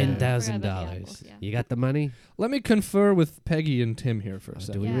 Yeah, yeah, yeah. Forgot about the $10,000. apples, yeah. You got the money? Let me confer with Peggy and Tim here for a Do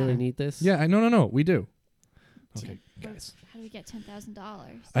second. we Yeah. really need this? Yeah, no, we do. Okay, guys. How do we get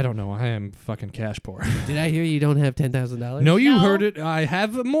 $10,000? I don't know. I am fucking cash poor. Did I hear you don't have $10,000? No, you No. heard it. I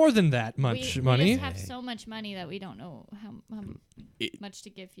have more than that much we money. just have so much money that we don't know how much to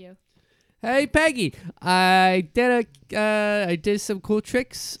give you. Hey Peggy, I did some cool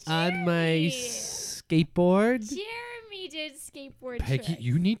tricks on my Jeremy. skateboard. Jeremy did skateboard Peggy, tricks.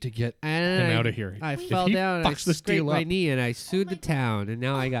 you need to get And him out of here. I If fell he down and I fucks this scraped deal my up. knee and I sued my the town and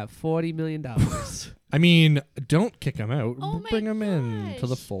now I got $40 million. I mean, don't kick him out. Oh my Bring him in to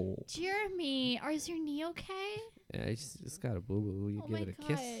the gosh. fold. Jeremy, is your knee okay? Yeah, it's got a boo boo. You Oh give my it a god.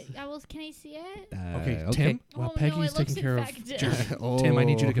 kiss. Can I see it? Okay, Tim. While Oh, no, Peggy's it looks taking care of infected. Jeremy. Tim, I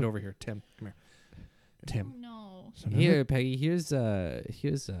need you to get over here. Tim, come here. Oh Tim. no. So now Here, Peggy. Here's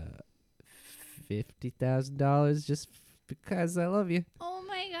 $50,000 just because I love you. Oh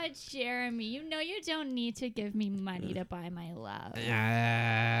my god, Jeremy. You know you don't need to give me money to buy my love.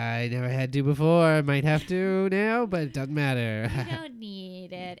 I never had to before. I might have to now, but it doesn't matter. You don't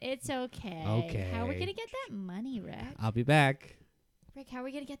need it. It's okay. Okay. How are we gonna get that money, Rick? I'll be back. Rick, how are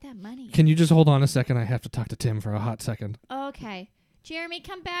we gonna get that money? Can you just hold on a second? I have to talk to Tim for a hot second. Okay. Jeremy,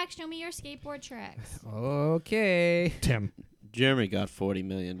 come back. Show me your skateboard tricks. Okay. Tim. Jeremy got $40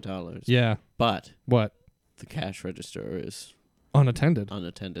 million. Yeah. But What? the cash register is Unattended.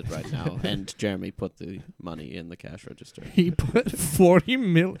 unattended right now, and Jeremy put the money in the cash register. He put 40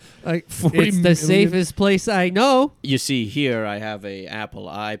 mil. Like 40 It's the million- safest place I know. You see, here I have a Apple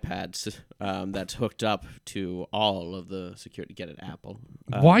iPad that's hooked up to all of the security. Get it, Apple.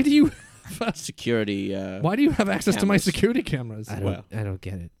 Why do you? Security. Why do you have access to my cameras. security cameras? I don't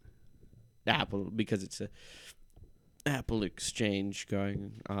get it. Apple, because it's a Apple exchange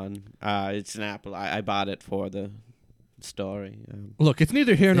going on. It's an Apple. I bought it for the story. Look, it's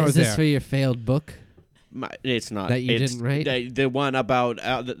neither here nor Is this there. for your failed book? It's not That you it's didn't write? The one about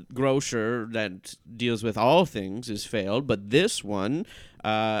the grocer that deals with all things is failed, but this one,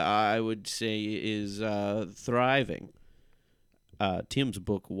 I would say, is thriving. Tim's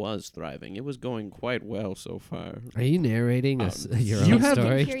book was thriving. It was going quite well so far. Are you narrating your You own have- I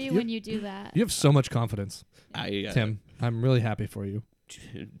story? hear you when you do that. You have so much confidence, Tim, Tim. I'm really happy for you.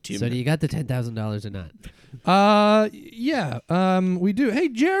 So do you got the $10,000 or not? Yeah. We do. Hey,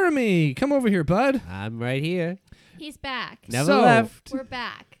 Jeremy, come over here, bud. I'm right here. He's back. Never So- left. We're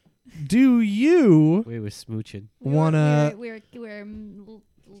back. Do you We were smooching. wanna? We're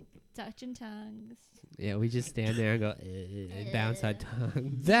touching tongues. Yeah, we just stand there and go and bounce our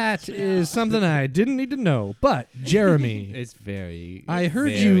tongues. That is something I didn't need to know. But Jeremy, It's very. I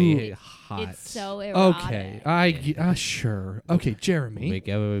heard very you- hot. It's so erotic. okay. Sure. Okay, Jeremy.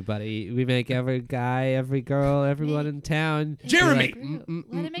 We make every guy, every girl, everyone in town. It's Jeremy! true.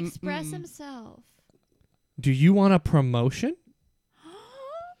 Let him express himself. Do you want a promotion?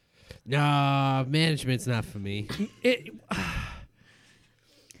 No, management's not for me.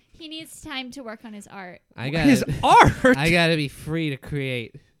 He needs time to work on his art. His art. I gotta be free to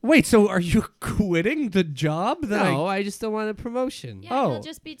create. Wait. So are you quitting the job? No, I just don't want a promotion. Yeah, Oh. he'll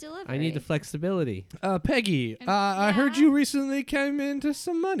just be delivery. I need the flexibility. Peggy. And- I heard yeah? you recently came into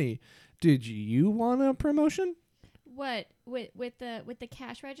some money. Did you want a promotion? What with the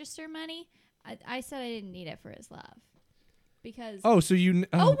cash register money? I said I didn't need it for his love, because Oh, so you?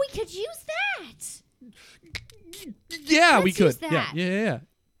 oh, we could use that. yeah, we let's could. use Yeah, that. yeah.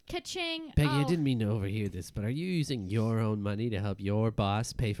 Ka-ching. Peggy, oh. I didn't mean to overhear this, but are you using your own money to help your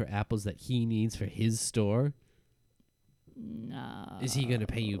boss pay for apples that he needs for his store? No. Is he going to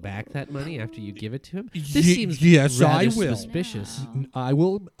pay you back that money after you give it to him? This Ye- seems yes, rather I will. suspicious. No. I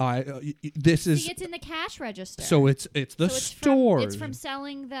will. This is. See, it's in the cash register. So it's the So it's store. From, it's from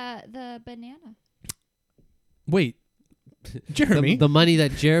selling the banana. Wait, Jeremy. The money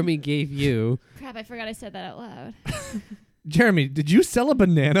that Jeremy gave you. Crap! I forgot I said that out loud. Jeremy, did you sell a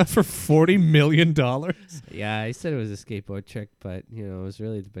banana for $40 million? Yeah, I said it was a skateboard trick, but it was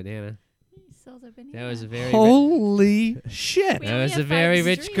really the banana. He sells a banana. That was a very Holy shit! We that only was a have very 5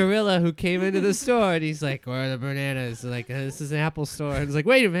 rich streets. gorilla who came into the store and he's like, "Where are the bananas?" Like, this is an Apple store. And he's like,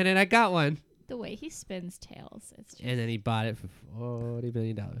 "Wait a minute, I got one." The way he spins tails, it's just. And then he bought it for $40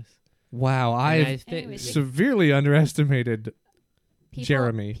 million. Wow, And I've Anyways, severely underestimated people,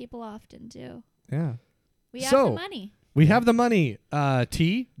 Jeremy. People often do. Yeah. We have So- the money, We have the money.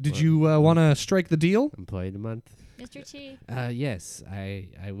 T, did you want to strike the deal? Employee of the month. Mr. T. Yes, I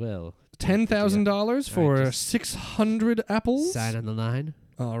will. $10,000 for just 600 apples? Sign on the line.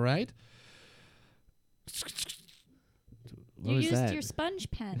 All right. What You was used that? your sponge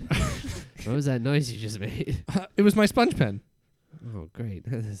pen. What was that noise you just made? It was my sponge pen. Oh, great.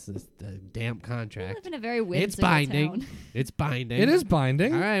 This is a damp We contract. live in a very whimsical It's binding. town. It's binding. It is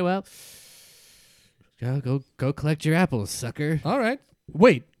binding. All right, well. Go collect your apples, sucker. All right.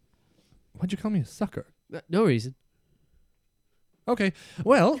 Wait. Why'd you call me a sucker? No reason. Okay.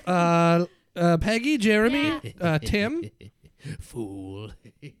 Well, Peggy, Jeremy, Tim. Fool.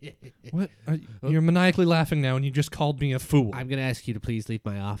 What? You're maniacally laughing now, and you just called me a fool. I'm going to ask you to please leave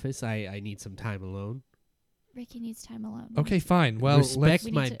my office. I need some time alone. Ricky needs time alone. Okay, fine. Well, Respect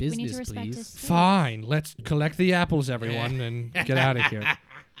We my need to, we need business, to respect please. his space. fine. Let's collect the apples, everyone, and get out of here.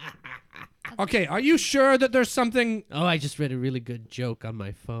 Okay, are you sure that there's something? Oh, I just read a really good joke on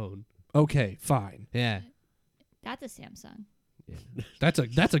my phone. Okay, fine. Yeah. That's a Samsung. That's a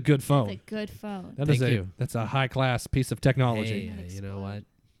good That's phone. a good phone. That's a high class piece of technology. Hey, you know what?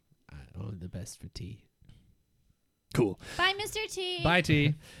 I own the best for tea. Cool. Bye, Mr. T. Bye,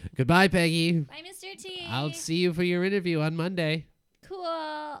 T. Goodbye, Peggy. Bye, Mr. T. I'll see you for your interview on Monday.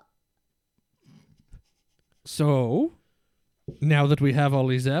 Cool. So, now that we have all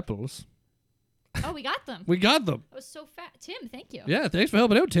these apples, Oh, we got them. we got them. That was so fat. Tim, thank you. Yeah, thanks for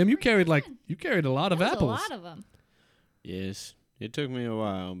helping out, Tim. You carried a lot of That was apples. a lot of them. Yes, it took me a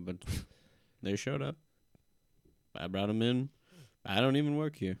while, but they showed up. I brought them in. I don't even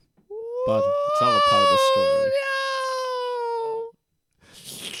work here, but it's all a part of the story.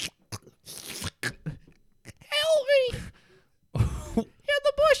 Help me! In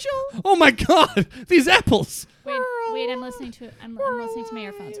the bushel! Oh my God! These apples! Wait, I'm listening to it. I'm listening to my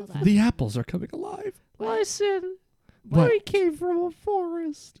earphones. Hold on. The apples are coming alive. Listen, What? we came from a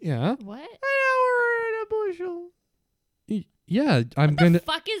forest. Yeah. What? And now we're in a bushel. Yeah, I'm What going the to.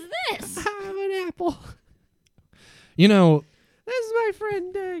 fuck is this? I have an apple. You know, This is my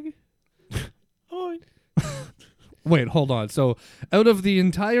friend Dig. wait, hold on. So, out of the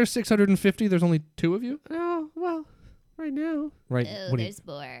entire 650, there's only 2 of you? Oh, well, right now. Right. Oh, what do you- there's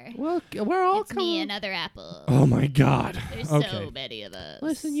more. Well, we're all It's me, coming. another apple. Oh my God. There's Okay. so many of us.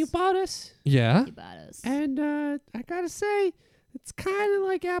 Listen, you bought us, Yeah? You bought us. and I gotta say, it's kind of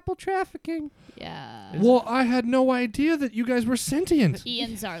like apple trafficking. Yeah. Well, I had no idea that you guys were sentient.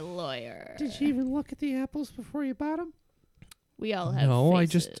 Ian's our lawyer. Did you even look at the apples before you bought them? We all have No, I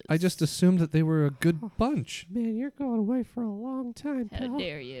faces. just assumed that they were a good bunch. Man, you're going away for a long time, How pal.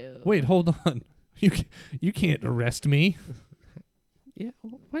 dare you? Wait, hold on. You can't arrest me Yeah.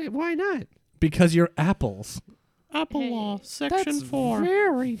 Wait, why not? because you're apples. Apple Hey. Law, Section That's 4.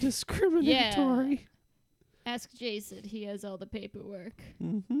 very discriminatory. Ask Jason. He has all the paperwork.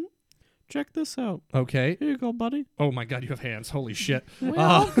 Mm-hmm. Check this out. Okay. Here you go, buddy. Oh my God, you have hands. Holy shit. We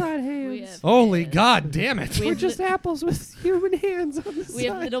Ah. all got We hands. have Holy hands. God damn it. We We're have just apples with human hands on the We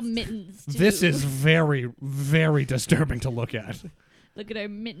have side. little mittens. Too. This is very, very disturbing to look at. Look at our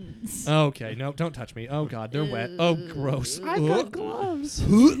mittens. Okay, no, don't touch me. Oh God, they're wet. Oh, gross. I've got gloves.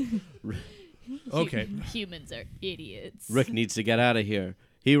 Okay. Humans are idiots. Rick needs to get out of here.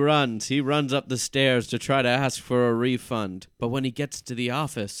 He runs up the stairs to try to ask for a refund. But when he gets to the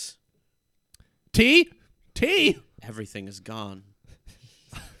office, T? everything is gone.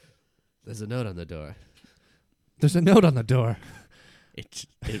 There's a note on the door. There's a note on the door. It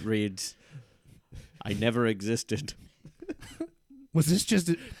reads, I never existed. Was this just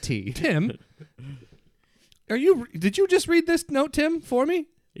a... T. Tim? Did you just read this note, Tim, for me?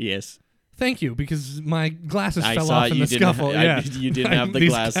 Yes. Thank you, because my glasses I fell saw off in you the didn't scuffle. ha- I- Yeah, you didn't have the These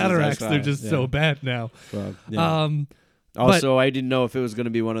glasses, I cataracts, saw they're it, just yeah. so bad now. Well, yeah. But- I didn't know if it was going to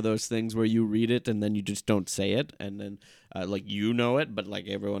be one of those things where you read it and then you just don't say it, and then like you know it, but like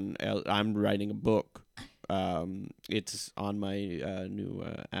everyone else, I'm writing a book. It's on my new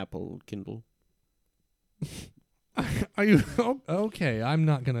Apple Kindle. Are you okay? I'm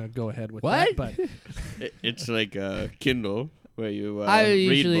not gonna go ahead with What? that. But It's like a Kindle where you I'm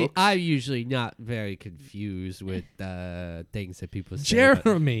read usually not very confused with things that people say. but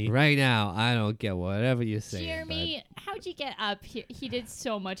Jeremy, right now, I don't get whatever you're saying. Jeremy, how'd you get up here? He did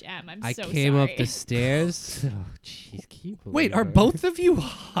so much M. I'm I so came sorry. up the stairs. Oh, jeez, can you wait, believe are it? both of you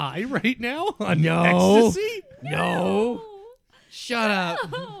high right now on No. ecstasy? No. Shut up.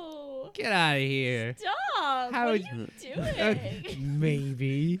 No. Get out of here. Stop. How what are would you doing?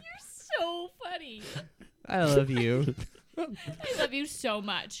 Maybe. You're so funny. I love you. I love you so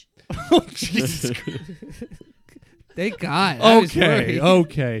much. Oh Jesus! Thank God. I was Okay, worried.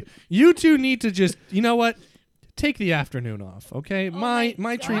 okay. You two need to just, you know what? Take the afternoon off, okay? my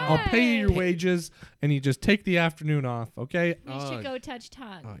my treat. I'll pay you your God. wages, and you just take the afternoon off, okay? We Oh. should go touch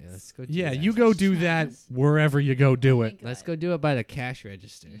tongues. Oh, yeah, let's go do Yeah, that. you go do that wherever you go do it. Let's go do it by the cash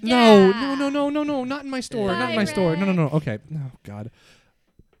register. No, Yeah. no, not in my store, not in Bye, my store. No. Okay. Oh God,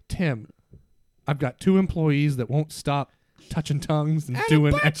 Tim, I've got 2 employees that won't stop touching tongues and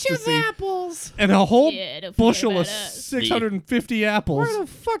doing ecstasy, apples. and a whole Yeah, don't forget bushel about of us. 650 apples. We're gonna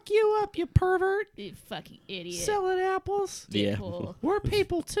fuck you up, you pervert. You fucking idiot. Selling apples. Yeah. Dipple. We're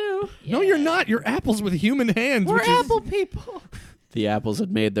people too. No, you're not. You're apples with human hands. We're which is- apple people. The apples had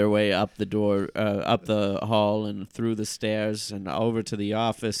made their way up the door, up the hall, and through the stairs, and over to the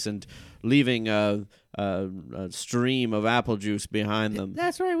office, and leaving a stream of apple juice behind them.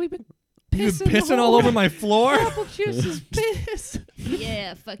 That's right. We've been You've pissing, been pissing the all whole over my floor. Apple juice is piss.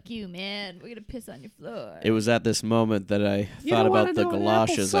 Yeah, fuck you, man. We're gonna piss on your floor. It was at this moment that I You thought don't wanna about the know what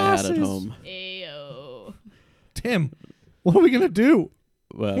galoshes I had applesauce at is. home. Ayo. Tim, what are we gonna do?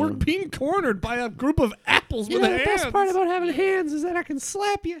 Well, We're being cornered by a group of apples with hands. The best part about having hands is that I can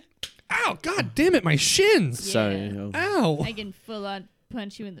slap you. Ow, god damn it, my shins. sorry. Ow. I can full on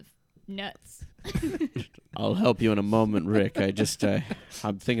punch you in the nuts. I'll help you in a moment, Rick.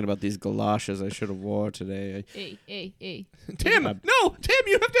 I'm thinking about these galoshes I should have wore today. Hey. Tim, no, Tim,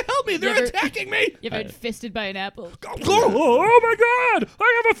 you have to help me. They're attacking me. You ever been fisted by an apple? Oh my god,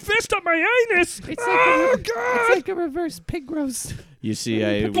 I have a fist on my anus. It's God. like a reverse pig roast. You see,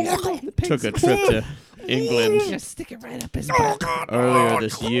 I The pigs. took a trip to England Just stick it right up his butt. earlier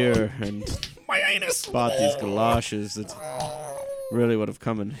this year and My anus. bought these galoshes that really would have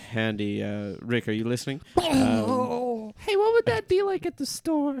come in handy. Rick, are you listening? Hey, what would that be like at the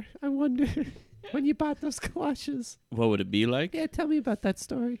store? I wonder. When you bought those galoshes. What would it be like? Yeah, tell me about that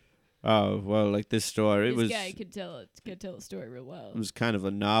story. Oh, well, like this store, This guy could tell a story real well. it was kind of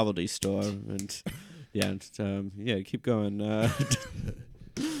a novelty store, and keep going.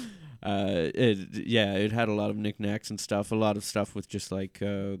 It had a lot of knickknacks and stuff, a lot of stuff with just like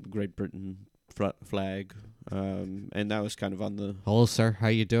Great Britain flag, and that was kind of on the. Hello, sir. How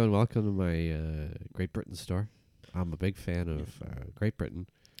you doing? Welcome to my Great Britain store. I'm a big fan of Great Britain.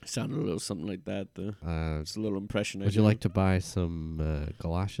 Sounded a little something like that. It's a little impression. Would you like to buy some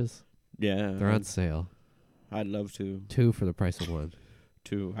galoshes? Yeah, They're on sale. I'd love to. 2 for the price of 1.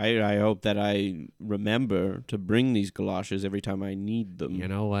 Too. I hope that I remember to bring these galoshes every time I need them. You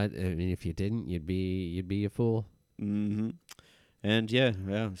know what? I mean, if you didn't, you'd be a fool. Mm-hmm. And yeah.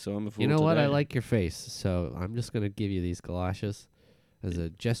 So I'm a fool. You know what? I today. like your face, so I'm just gonna give you these galoshes as a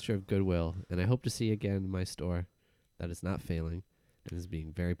gesture of goodwill, and I hope to see you again in my store. That is not failing and is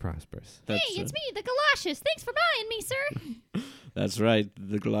being very prosperous. Hey, it's me, the galoshes. Thanks for buying me, sir. That's right.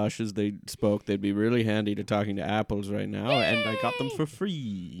 The galoshes they spoke. They'd be really handy to talking to apples right now, and I got them for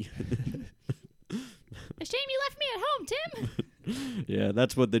free. A shame you left me at home, Tim. Yeah,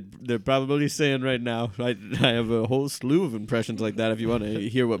 that's what they're probably saying right now. I have a whole slew of impressions like that. If you want to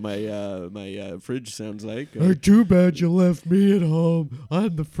hear what my fridge sounds like. Too bad you left me at home.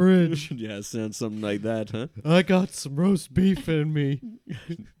 I'm the fridge. Yeah, it sounds something like that, huh? I got some roast beef in me.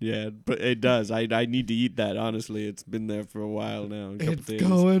 Yeah, but it does. I need to eat that. Honestly, it's been there for a while now. A couple It's days.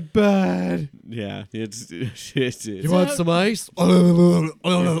 going bad. Yeah, it's You want some ice?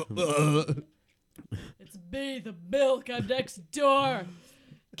 It's me, the milk. I'm next door.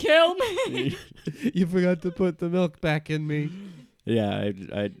 Kill me. You forgot to put the milk back in me. Yeah,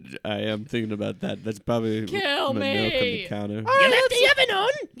 I am thinking about that. That's probably Kill my milk on the me. counter. You left the oven on.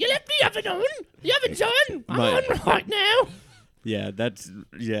 You left the oven on. The oven's on. I'm My- on right now. Yeah,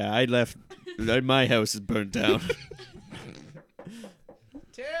 I left. My house is burnt down.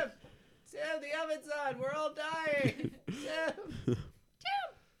 Tim, the oven's on. We're all dying. Tim.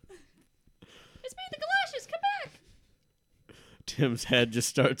 It's me, the galoshes. Come back. Tim's head just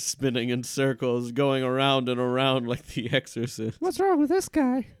starts spinning in circles, going around and around like The Exorcist. What's wrong with this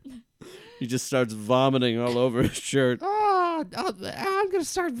guy? He just starts vomiting all over his shirt. Oh, I'm gonna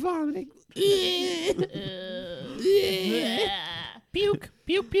start vomiting. Puke.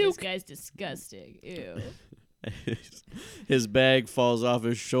 This guy's disgusting. Ew. His bag falls off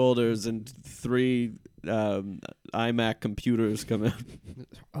his shoulders, and 3 iMac computers come out.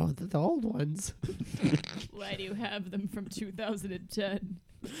 Oh, the old ones. Why do you have them from 2010?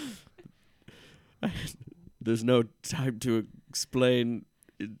 There's no time to explain.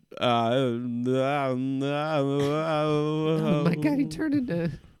 Oh my god, he turned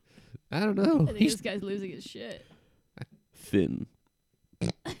into, I don't know. I think this guy's losing his shit. Finn.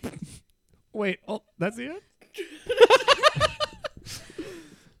 Wait, that's the end?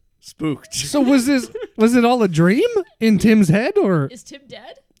 Spooked. So was it all a dream in Tim's head, or? Is Tim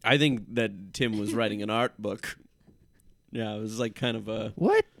dead? I think that Tim was writing an art book. Yeah, it was like kind of a.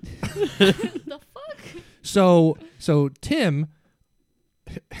 What? The fuck? So Tim,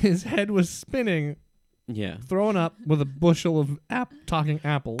 his head was spinning, Yeah. throwing up with a bushel of talking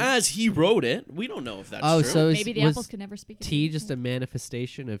apples. As he wrote it, we don't know if that's true. So Maybe the was apples could never speak. T just a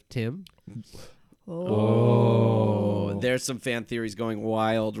manifestation of Tim? Oh, there's some fan theories going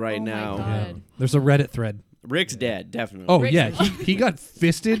wild right Oh my now. God. There's a Reddit thread. Rick's dead, definitely. Oh Rick's yeah, alive. he got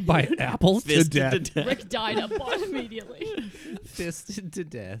fisted by apples Fisted to death. to death. Rick died up on immediately. Fisted to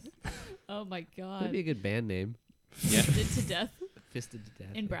death. Oh my That'd be a god. good band name. Yeah. Fisted to death. Fisted to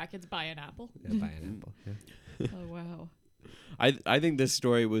death. In brackets, by an apple. Yeah, by an apple. Yeah. Oh wow. I think this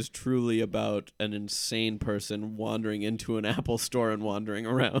story was truly about an insane person wandering into an Apple store and wandering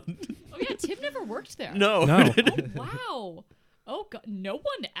around. Oh yeah, Tim never worked there. No. No. Oh, wow. Oh God! No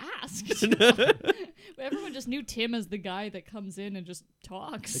one asked. Everyone just knew Tim as the guy that comes in and just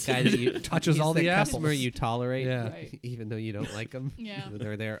talks. The guy that you Touches he's all the customer apples. you tolerate, Yeah. Right. even though you don't like them. Yeah.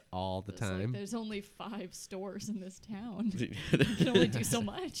 They're there all the It's like, time. there's only 5 stores in this town. You can only do so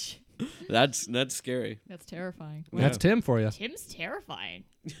much. That's scary. That's terrifying. That's Tim for you. Tim's terrifying.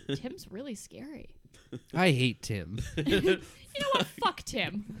 Tim's really scary. I hate Tim. You know what? Fuck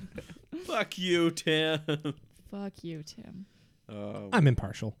Tim. Fuck you, Tim. Fuck you, Tim. I'm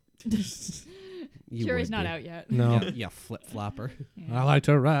impartial. You Jury's would not be. out yet. No. Yeah, flip flopper. I like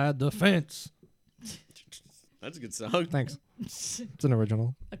to ride the fence. That's a good song. Thanks. It's an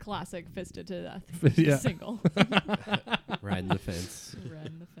original. A classic fisted to death Yeah. single. Riding the fence.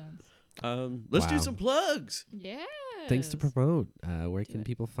 Riding the fence. Let's do Wow. some plugs. Yeah. Things to promote. Where Do can it.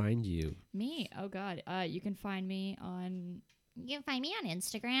 people find you? Me? Oh God. You can find me on. You can find me on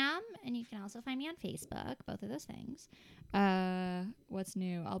Instagram, and you can also find me on Facebook. Both of those things. What's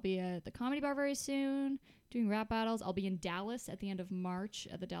new? I'll be at the Comedy Bar very soon, doing rap battles. I'll be in Dallas at the end of March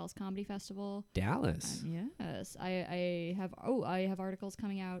at the Dallas Comedy Festival. Dallas. Yes, I have articles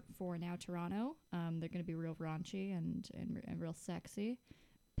coming out for Now Toronto. They're gonna be real raunchy and real sexy.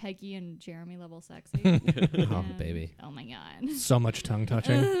 Peggy and Jeremy level sexy. Oh, baby. Oh my God. So much tongue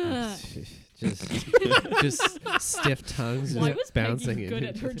touching. just stiff tongues Why just was bouncing Peggy good in.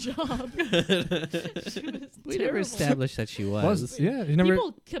 at her job? She was We never terrible. established that she was. Yeah, you never.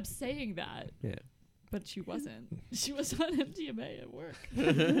 People kept saying that, Yeah. but she wasn't. She was on MDMA at work.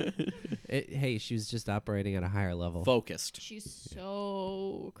 Hey, she was just operating at a higher level. Focused. She's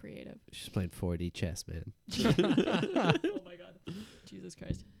so creative. She's playing 4D chess, man. Oh my God. Jesus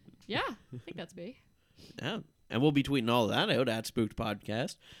Christ. Yeah, I think that's me. Yeah. And we'll be tweeting all of that out at Spooked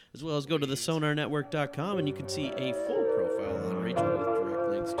Podcast, as well as go to the sonarnetwork.com and you can see a full profile on Rachel with direct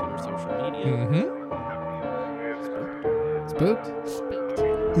links to her social media. Spooked?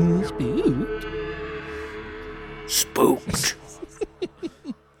 Spooked. Spooked.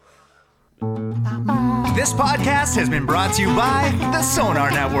 This podcast has been brought to you by the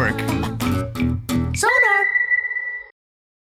Sonar Network.